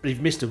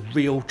a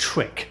real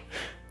trick.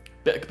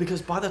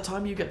 Because by the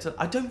time you get to,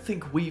 I don't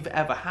think we've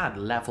ever had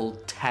level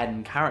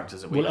 10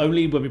 characters. Well,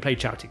 only when we played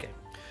Charity Game.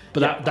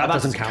 But that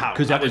doesn't count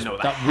because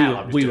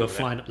we were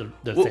flying up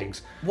the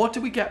things. What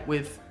did we get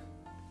with,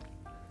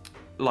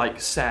 like,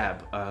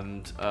 Seb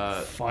and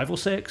 5 or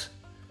 6?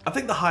 I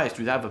think the highest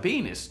we've ever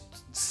been is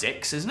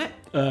 6, isn't it?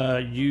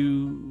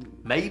 You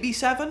maybe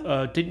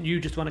 7. Didn't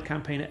you just run a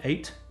campaign at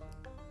 8?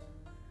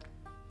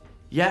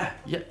 Yeah.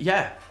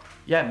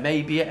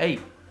 Maybe at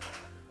 8.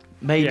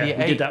 Maybe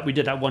at 8. We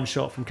did that one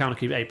shot from Counter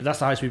Keep 8, but that's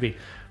the highest we've been.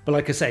 But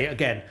like I say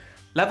again.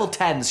 Level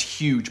 10's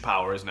huge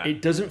power, isn't it?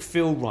 It doesn't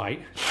feel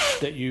right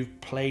that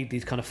you've played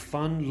these kind of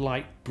fun,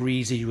 light,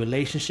 breezy,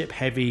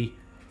 relationship-heavy...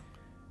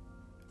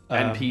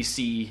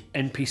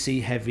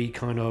 NPC heavy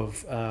kind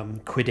of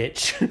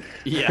Quidditch.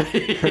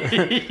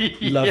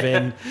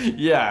 Loving.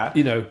 Yeah.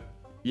 You know.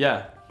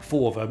 Yeah.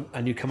 4 of them,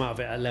 and you come out of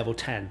it at level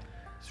 10.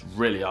 It's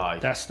really high.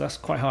 That's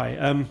quite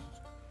high.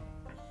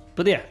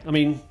 But yeah, I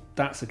mean,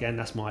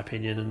 that's my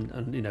opinion,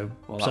 and you know...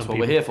 Well, that's what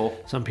we're here for.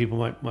 Some people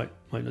might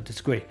not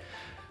disagree.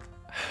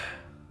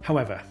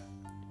 However,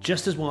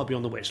 just as Wild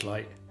Beyond the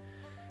Witchlight,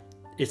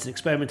 it's an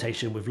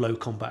experimentation with low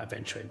combat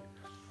adventuring.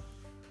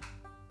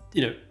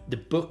 You know, the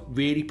book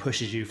really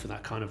pushes you for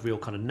that kind of real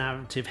kind of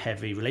narrative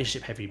heavy,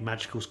 relationship heavy,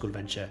 magical school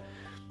adventure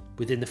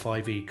within the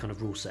 5e kind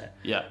of rule set.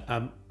 Yeah.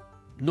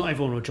 Not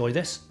everyone will enjoy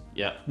this.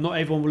 Yeah. Not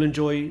everyone will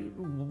enjoy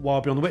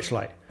Wild Beyond the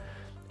Witchlight.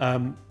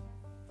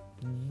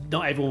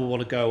 Not everyone will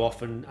want to go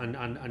off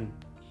and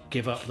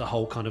give up the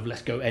whole kind of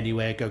let's go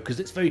anywhere, go,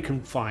 because it's very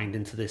confined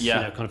into this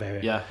kind of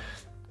area. Yeah.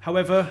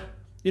 However,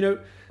 you know,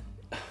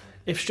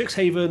 if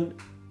Strixhaven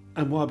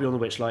and Wild Beyond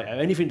the Witchlight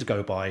are anything to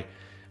go by,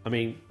 I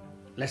mean,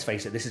 let's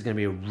face it, this is going to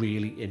be a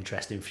really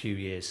interesting few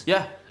years.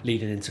 Yeah.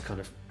 Leading into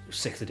kind of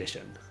 6th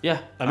edition.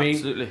 Yeah, I mean,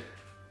 absolutely.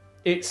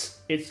 It's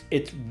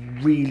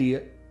really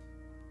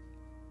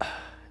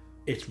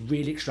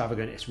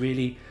extravagant. It's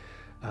really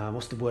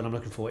what's the word I'm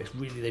looking for? It's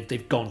really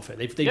they've gone for it.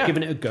 They've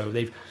given it a go.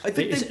 I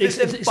think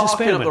they're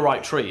barking up the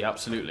right tree.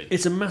 Absolutely.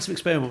 It's a massive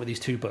experiment with these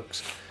 2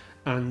 books,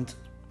 and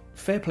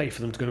fair play for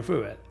them to go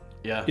through it.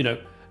 Yeah. You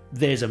know,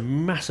 there's a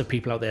mass of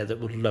people out there that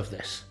would love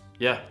this.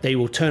 Yeah. They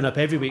will turn up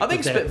every week. I think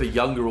it's a bit of a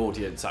younger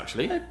audience,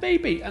 actually.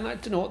 Maybe. And I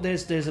don't know,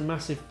 there's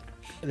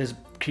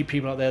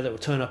people out there that will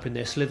turn up in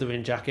their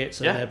Slytherin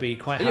jackets and they'll be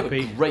quite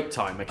happy. Have a great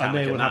time mechanicking and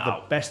they will have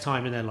the best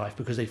time in their life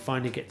because they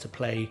finally get to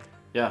play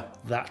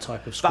that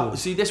type of school.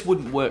 See, this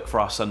wouldn't work for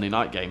our Sunday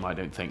night game, I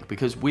don't think,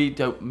 because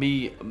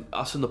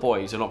us and the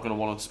boys are not going to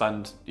want to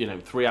spend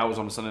 3 hours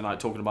on a Sunday night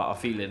talking about our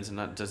feelings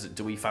and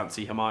do we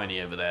fancy Hermione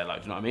over there?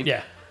 Like, do you know what I mean?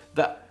 Yeah.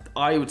 That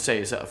I would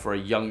say is for a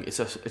young. It's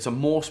a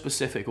more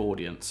specific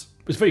audience.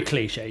 It's very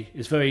cliche.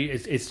 It's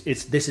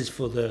this is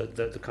for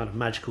the kind of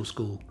magical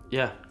school.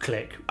 Yeah.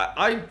 Clique.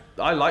 I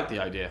like the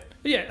idea.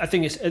 Yeah, I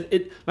think it's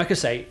like I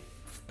say,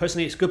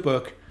 personally, it's a good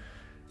book.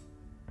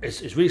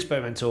 It's really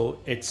experimental.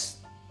 It's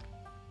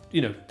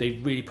they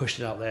really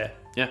pushed it out there.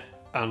 Yeah.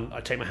 And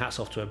I take my hats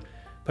off to them.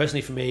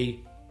 Personally, for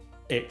me,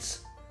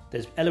 there's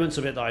elements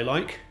of it that I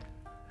like.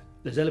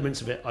 There's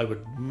elements of it I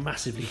would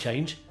massively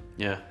change.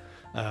 Yeah.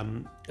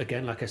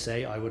 Again, like I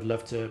say, I would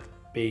love to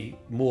be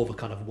more of a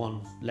kind of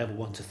level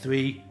 1 to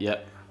 3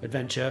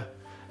 adventure.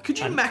 Could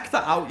you mech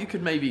that out? You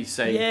could maybe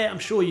say... Yeah, I'm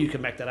sure you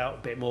can mech that out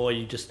a bit more.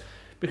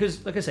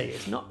 Because, like I say,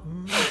 it's not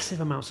massive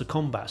amounts of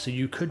combat, so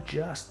you could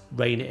just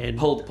rein it in.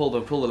 Pull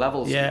the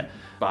levels back.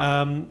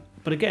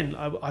 But again,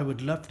 I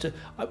would love to...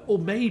 Or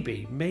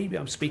maybe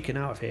I'm speaking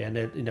out of here,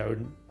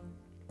 and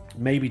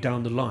maybe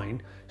down the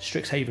line,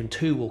 Strixhaven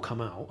 2 will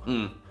come out,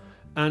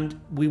 and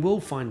we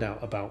will find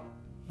out about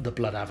the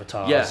blood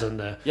avatars and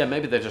the... Yeah,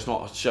 maybe they're just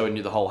not showing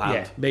you the whole hand.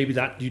 Yeah, maybe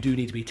that you do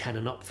need to be 10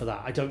 and up for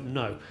that. I don't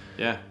know.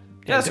 Yeah,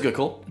 that's a good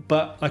call.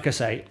 But like I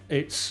say,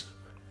 it's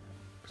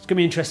going to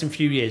be an interesting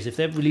few years. If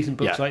they're releasing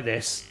books like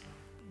this,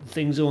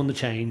 things are on the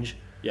change.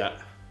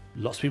 Yeah.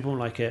 Lots of people don't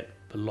like it,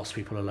 but lots of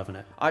people are loving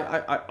it.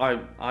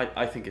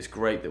 I think it's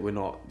great that we're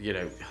not,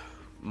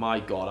 my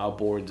God, how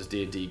boring does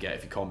D&D get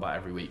if you combat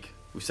every week?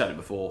 We've said it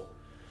before.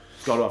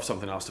 You've got to have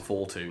something else to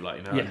fall to,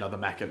 like, another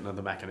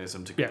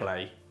mechanism to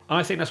play.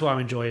 I think that's why I'm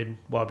enjoying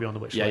Wild Beyond the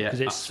Witchlight, because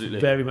it's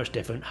very much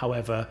different.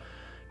 However,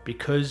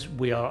 because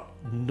we are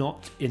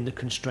not in the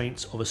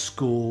constraints of a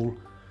school,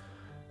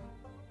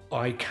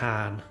 I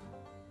can,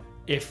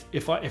 if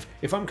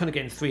I'm kind of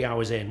getting 3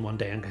 hours in one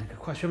day and going,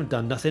 "Quite, you haven't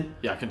done nothing."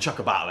 Yeah, I can chuck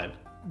a battle in.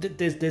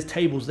 There's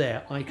tables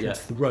there. I can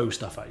throw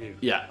stuff at you.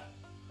 Yeah.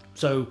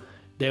 So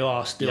there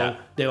are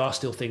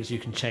still things you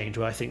can change.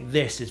 Where I think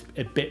this is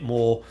a bit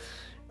more.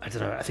 I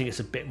don't know. I think it's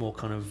a bit more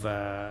kind of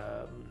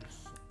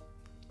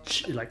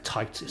like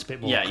tight. It's a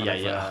bit more.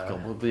 Yeah. God,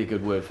 what would be a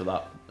good word for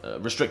that?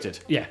 Restricted.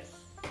 Yeah.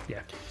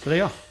 So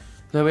they are.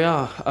 There we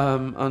are.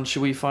 And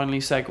should we finally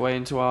segue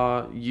into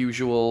our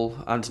usual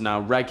and now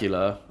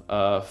regular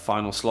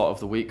final slot of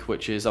the week,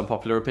 which is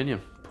unpopular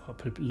opinion?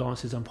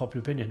 Lance's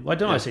unpopular opinion. Why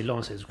don't I say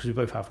Lance's? Because we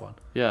both have one.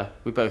 Yeah,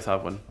 we both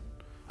have one.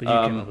 But you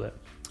came up with it.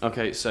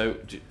 Okay, so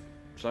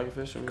should I go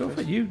first? Go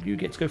for it. You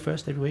get to go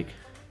first every week.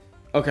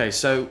 Okay,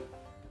 so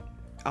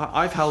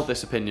I've held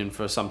this opinion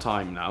for some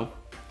time now.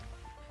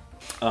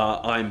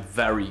 I'm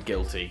very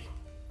guilty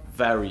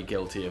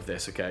of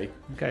this. Okay.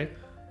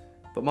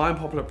 But my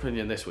unpopular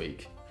opinion this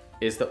week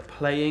is that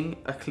playing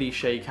a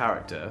cliche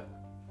character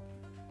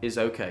is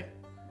okay.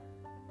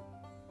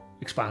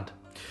 Expand.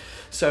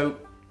 So,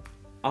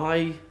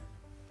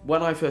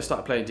 when I first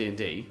started playing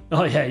D&D...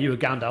 Oh yeah, you were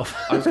Gandalf.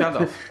 I was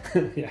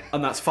Gandalf. Yeah.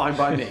 And that's fine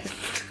by me.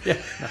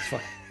 Yeah, that's fine.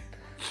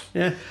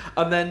 Yeah.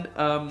 And then,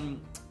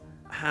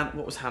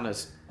 what was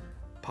Hannah's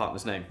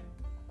partner's name?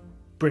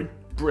 Bryn,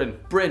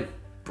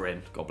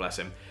 God bless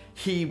him.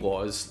 He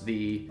was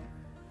the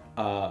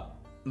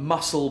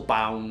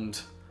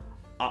muscle-bound,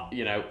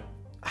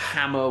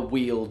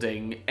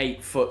 hammer-wielding,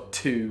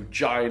 8'2"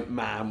 giant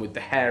man with the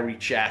hairy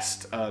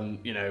chest and,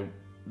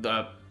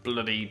 the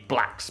bloody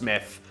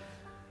blacksmith.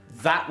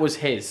 That was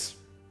his.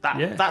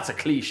 That's a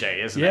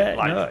cliche, isn't it?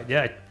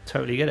 I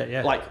totally get it,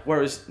 yeah. Like,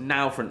 whereas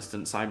now, for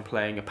instance, I'm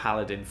playing a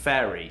paladin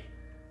fairy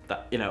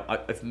that,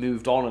 I've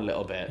moved on a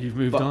little bit. You've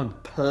moved on.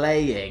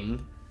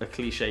 Playing a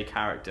cliche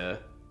character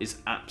is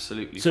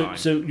absolutely fine.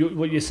 So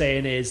what you're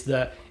saying is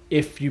that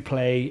if you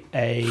play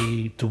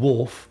a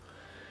dwarf,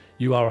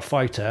 you are a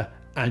fighter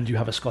and you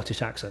have a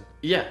Scottish accent.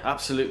 Yeah,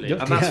 absolutely.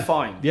 And that's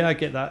fine. Yeah, I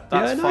get that.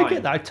 That's fine. I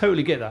get that. I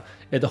totally get that.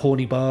 Yeah, the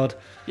horny bard.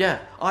 Yeah,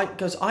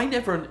 because I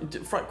never,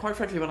 quite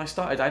frankly, when I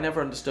started, I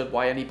never understood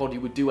why anybody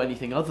would do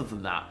anything other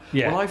than that.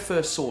 Yeah. When I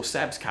first saw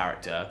Seb's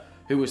character,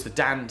 who was the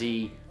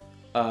dandy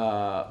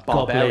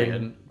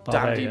barbarian,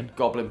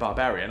 goblin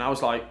barbarian, I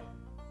was like,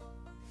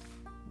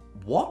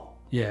 what?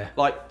 Yeah.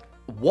 Like,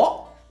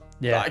 what?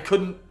 Yeah. I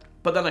couldn't,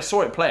 but then I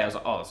saw it play, I was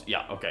like, oh,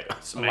 yeah, okay,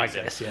 that's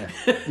amazing. I like this, yeah.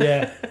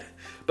 Yeah.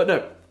 But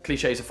no,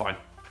 cliches are fine.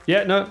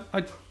 Yeah, no,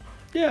 I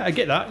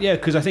get that. Yeah,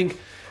 because I think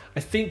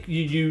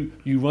you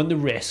run the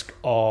risk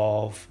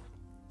of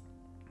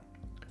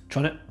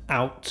trying to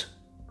out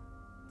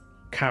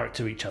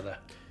character each other.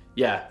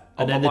 Yeah.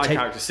 And then my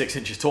character's 6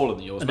 inches taller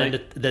than yours, and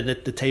then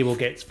the table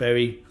gets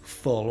very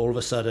full. All of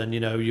a sudden,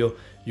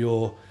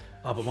 you're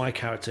but my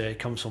character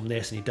comes from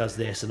this and he does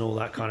this and all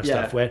that kind of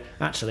stuff. Where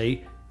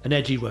actually an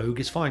edgy rogue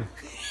is fine.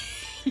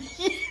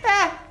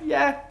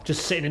 Yeah.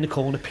 Just sitting in the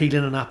corner,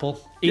 peeling an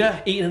apple,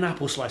 eating an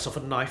apple slice off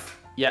a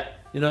knife. Yeah.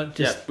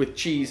 Just with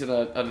cheese and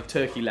a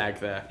turkey leg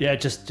there. Yeah,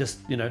 just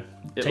taking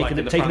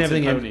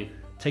everything in.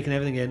 Taking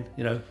everything in,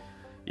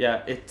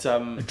 Yeah, it's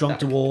a drunk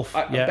dwarf.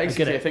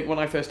 Basically, I think when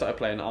I first started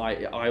playing,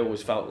 I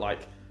always felt like,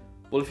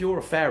 well, if you're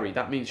a fairy,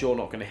 that means you're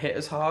not going to hit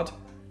as hard.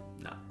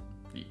 No,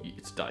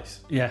 it's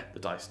dice. Yeah, the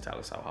dice tell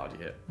us how hard you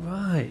hit.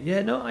 Right.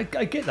 Yeah. No, I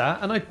get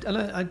that, and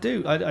I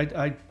do.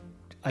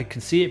 I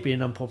can see it being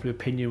an unpopular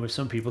opinion with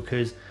some people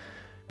because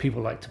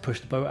people like to push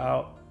the boat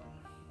out,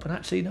 but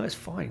actually, no, it's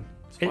fine.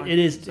 It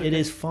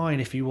is fine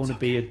if you want to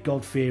be a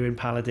God-fearing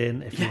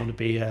paladin, if you want to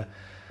be a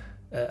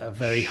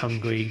very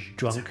hungry,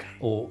 drunk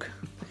orc.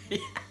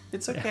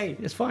 It's okay.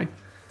 It's fine.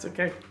 It's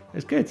okay.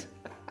 It's good.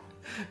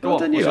 Well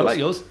done, you. I like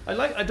yours. I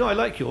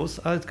like yours.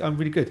 I'm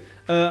really good.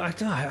 I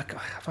don't know.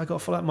 Have I got to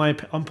follow up my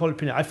unpopular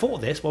opinion? I thought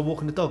of this while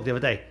walking the dog the other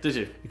day. Did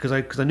you? Because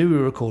I knew we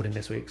were recording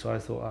this week, so I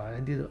thought I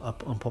needed an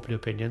unpopular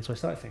opinion. So I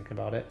started thinking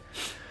about it.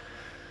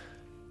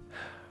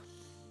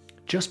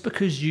 Just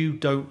because you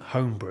don't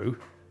homebrew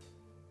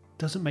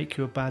doesn't make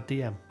you a bad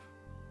DM.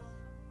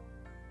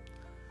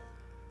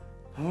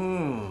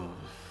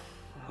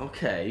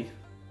 Okay.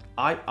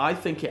 I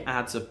think it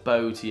adds a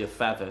bow to your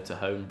feather to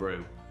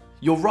homebrew.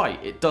 You're right,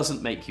 it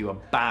doesn't make you a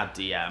bad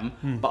DM,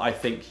 but I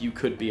think you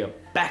could be a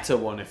better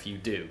one if you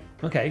do.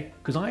 Okay,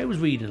 because I was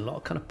reading a lot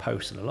of kind of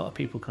posts and a lot of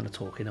people kind of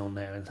talking on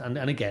there. And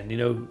again,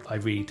 I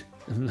read.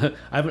 I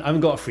haven't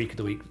got a freak of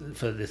the week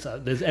for this.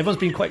 Everyone's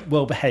been quite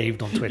well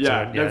behaved on Twitter.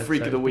 Yeah, no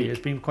freak of the week. It's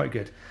been quite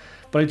good.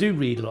 But I do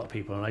read a lot of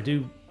people and I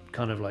do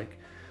kind of like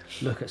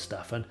look at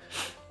stuff. And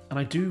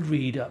I do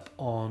read up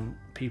on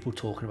people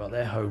talking about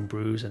their home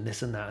brews and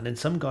this and that. And then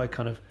some guy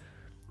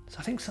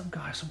I think some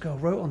girl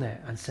wrote on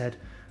there and said,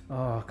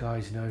 oh,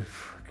 guys,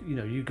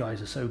 you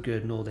guys are so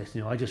good and all this.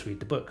 I just read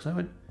the books. I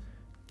went,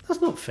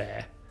 that's not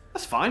fair.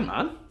 That's fine,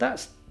 man.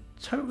 That's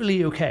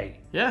totally okay.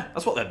 Yeah,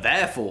 that's what they're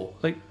there for.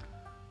 Like,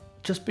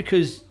 just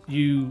because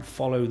you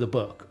follow the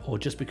book or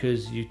just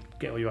because you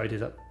get all your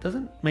ideas, that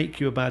doesn't make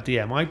you a bad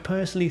DM. I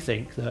personally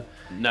think that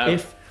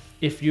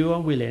if you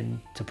are willing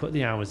to put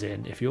the hours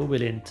in, if you're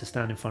willing to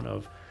stand in front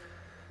of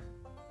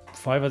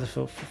 4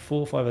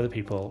 or 5 other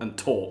people and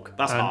talk,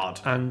 that's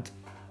hard. And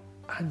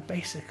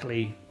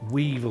basically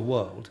weave a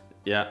world.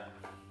 Yeah.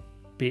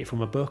 Be it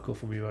from a book or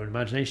from your own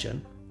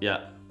imagination.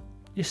 Yeah.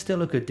 You're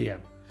still a good DM.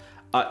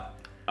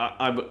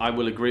 I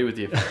will agree with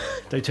you.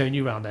 They turn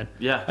you around then.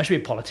 Yeah. I should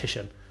be a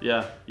politician.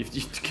 Yeah, you've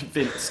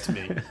convinced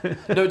me.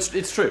 No,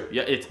 it's true.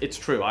 Yeah, it's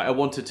true. I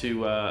wanted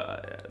to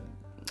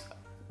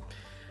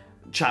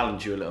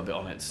challenge you a little bit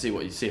on it to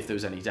see if there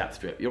was any depth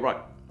to it. You're right.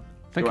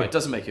 Thank you. It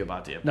doesn't make you a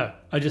bad DM. No,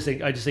 I just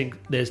think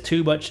there's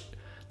too much.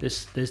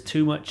 There's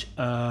too much.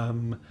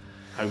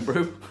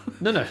 Homebrew?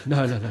 No,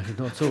 not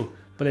at all.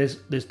 But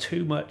there's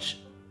too much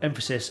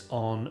emphasis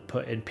on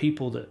putting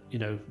people that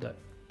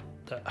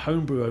that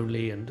homebrew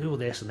only and do all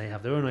this and they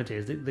have their own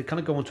ideas. They kind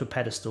of go onto a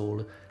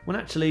pedestal when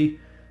actually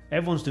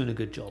everyone's doing a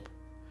good job.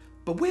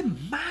 But we're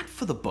mad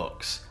for the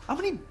books. How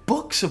many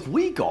books have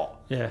we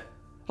got? Yeah.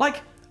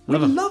 Like, we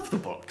love the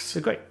books.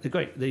 They're great.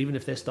 Even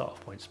if they're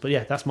start-off points. But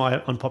yeah, that's my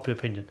unpopular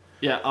opinion.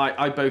 Yeah,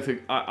 I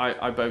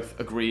both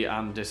agree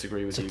and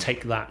disagree with you. So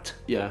take that.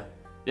 Yeah.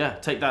 Yeah,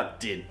 take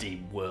that,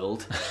 D&D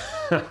world.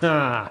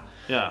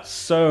 Yeah.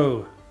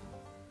 So,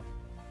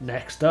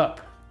 next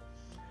up.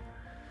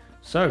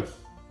 So,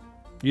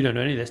 you don't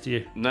know any of this, do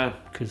you? No.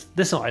 Because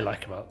this is what I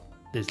like about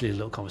these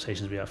little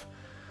conversations we have.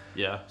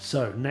 Yeah.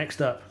 So, next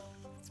up.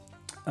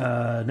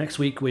 Next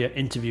week we are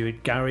interviewing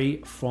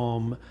Gary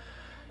from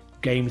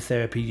Game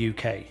Therapy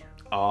UK.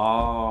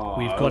 Oh,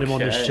 we've got him on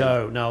the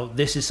show. Now,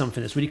 this is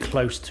something that's really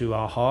close to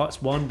our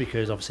hearts. One,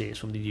 because obviously it's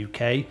from the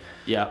UK.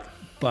 Yeah.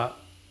 But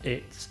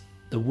it's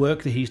the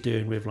work that he's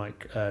doing with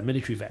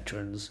military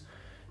veterans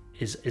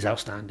is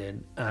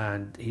outstanding.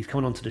 And he's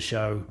coming onto the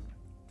show,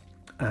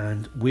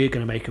 and we're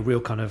going to make a real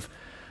kind of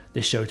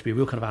this show to be a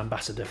real kind of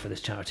ambassador for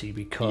this charity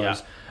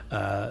because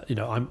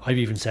I've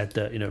even said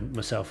that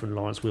myself and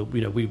Lawrence will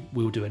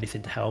do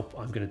anything to help.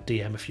 I'm going to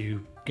DM a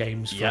few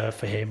games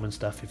for him and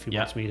stuff if he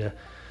wants me to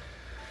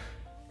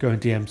go and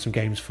DM some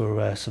games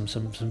for some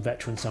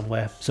veterans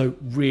somewhere. So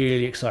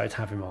really excited to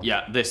have him on.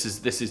 Yeah, this is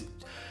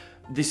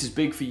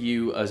big for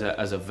you as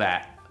a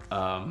vet,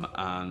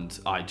 and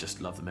I just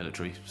love the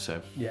military.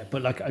 So yeah,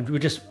 but we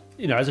just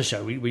as a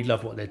show we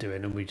love what they're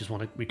doing and we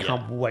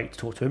can't wait to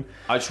talk to him.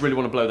 I just really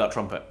want to blow that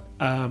trumpet.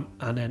 And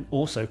then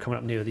also coming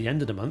up near the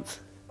end of the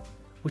month,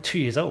 we're 2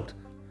 years old.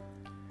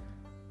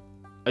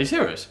 Are you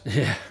serious?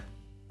 Yeah.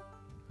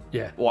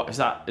 Yeah. What is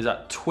that? Is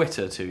that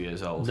Twitter 2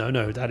 years old?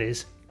 No, that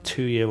is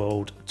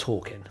 2-year-old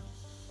talking.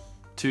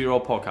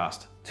 2-year-old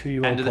podcast.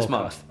 2-year-old end of podcast. This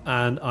month.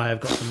 And I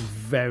have got some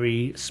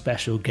very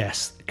special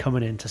guests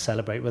coming in to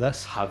celebrate with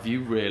us. Have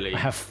you really? I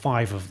have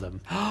 5 of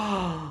them.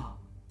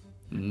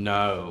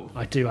 No.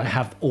 I do. I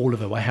have all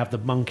of them. I have the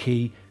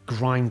monkey,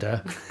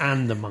 Grinder,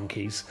 and the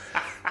monkeys.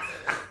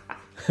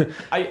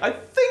 I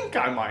think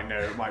I might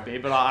know who it might be,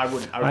 but I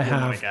wouldn't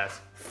want to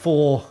guess.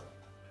 4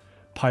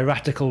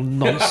 piratical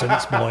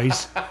nonsense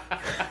boys.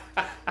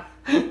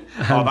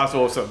 Oh, that's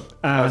awesome.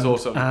 That's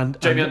awesome.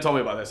 And Jamie hadn't told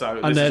me about this.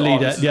 And their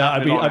leader. Yeah,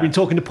 I've been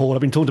talking to Paul. I've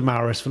been talking to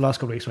Maris for the last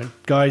couple of weeks. Went,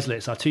 guys,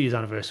 it's our 2 years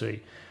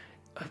anniversary.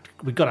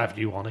 We've got to have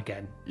you on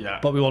again. Yeah.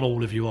 But we want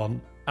all of you on,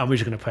 and we're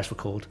just going to press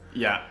record.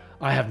 Yeah.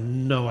 I have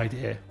no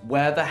idea.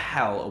 Where the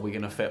hell are we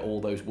going to fit all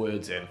those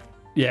words in?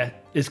 Yeah,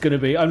 it's going to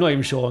be... I'm not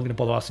even sure I'm going to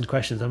bother asking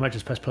questions. I might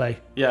just press play.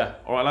 Yeah.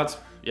 All right, lads.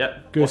 Yeah.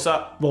 Good. What's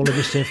up? Roll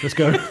initiative. Let's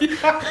go.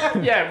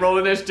 Yeah, roll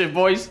initiative,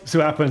 boys. See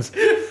what happens.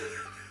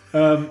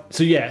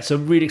 So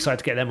I'm really excited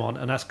to get them on.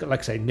 And that's,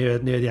 like I say, near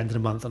the end of the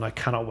month. And I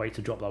cannot wait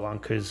to drop that one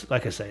because,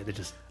 like I say, they're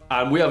just...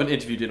 And we haven't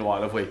interviewed in a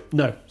while, have we?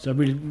 No. So I'm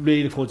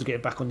really looking forward to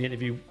getting back on the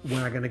interview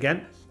wagon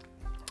again.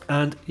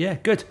 And, yeah,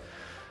 good.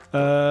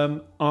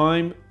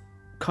 I'm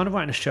kind of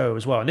writing a show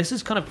as well, and this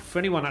is kind of for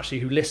anyone actually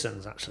who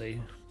listens, actually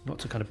not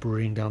to kind of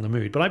bring down the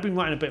mood, but I've been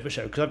writing a bit of a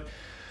show because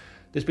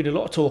there's been a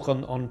lot of talk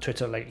on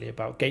Twitter lately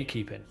about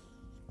gatekeeping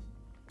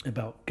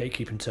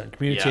certain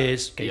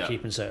communities,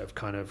 gatekeeping sort of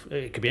kind of,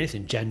 it could be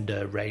anything,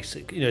 gender, race,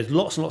 there's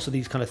lots and lots of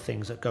these kind of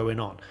things that are going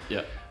on.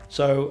 Yeah.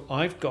 So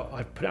I've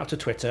put it out to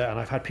Twitter, and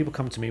I've had people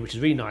come to me, which is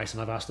really nice,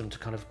 and I've asked them to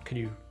kind of,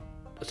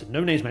 I said,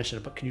 no names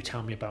mentioned, but can you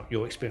tell me about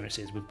your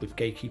experiences with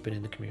gatekeeping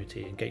in the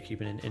community and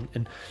gatekeeping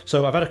in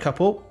so I've had a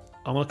couple.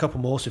 I want a couple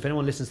more, so if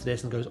anyone listens to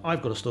this and goes,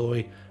 I've got a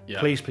story,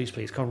 please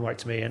come and write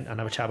to me and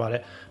have a chat about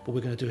it. But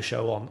we're going to do a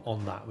show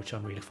on that, which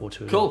I'm really looking forward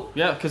to. Cool,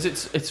 yeah, because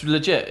it's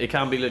legit. It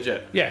can be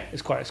legit. Yeah,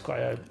 it's quite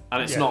a...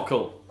 And it's not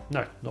cool.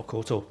 No, not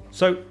cool at all.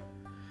 So,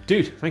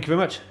 dude, thank you very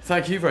much.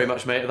 Thank you very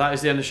much, mate. That is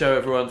the end of the show,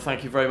 everyone.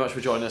 Thank you very much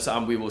for joining us,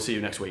 and we will see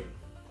you next week.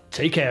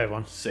 Take care,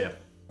 everyone. See ya.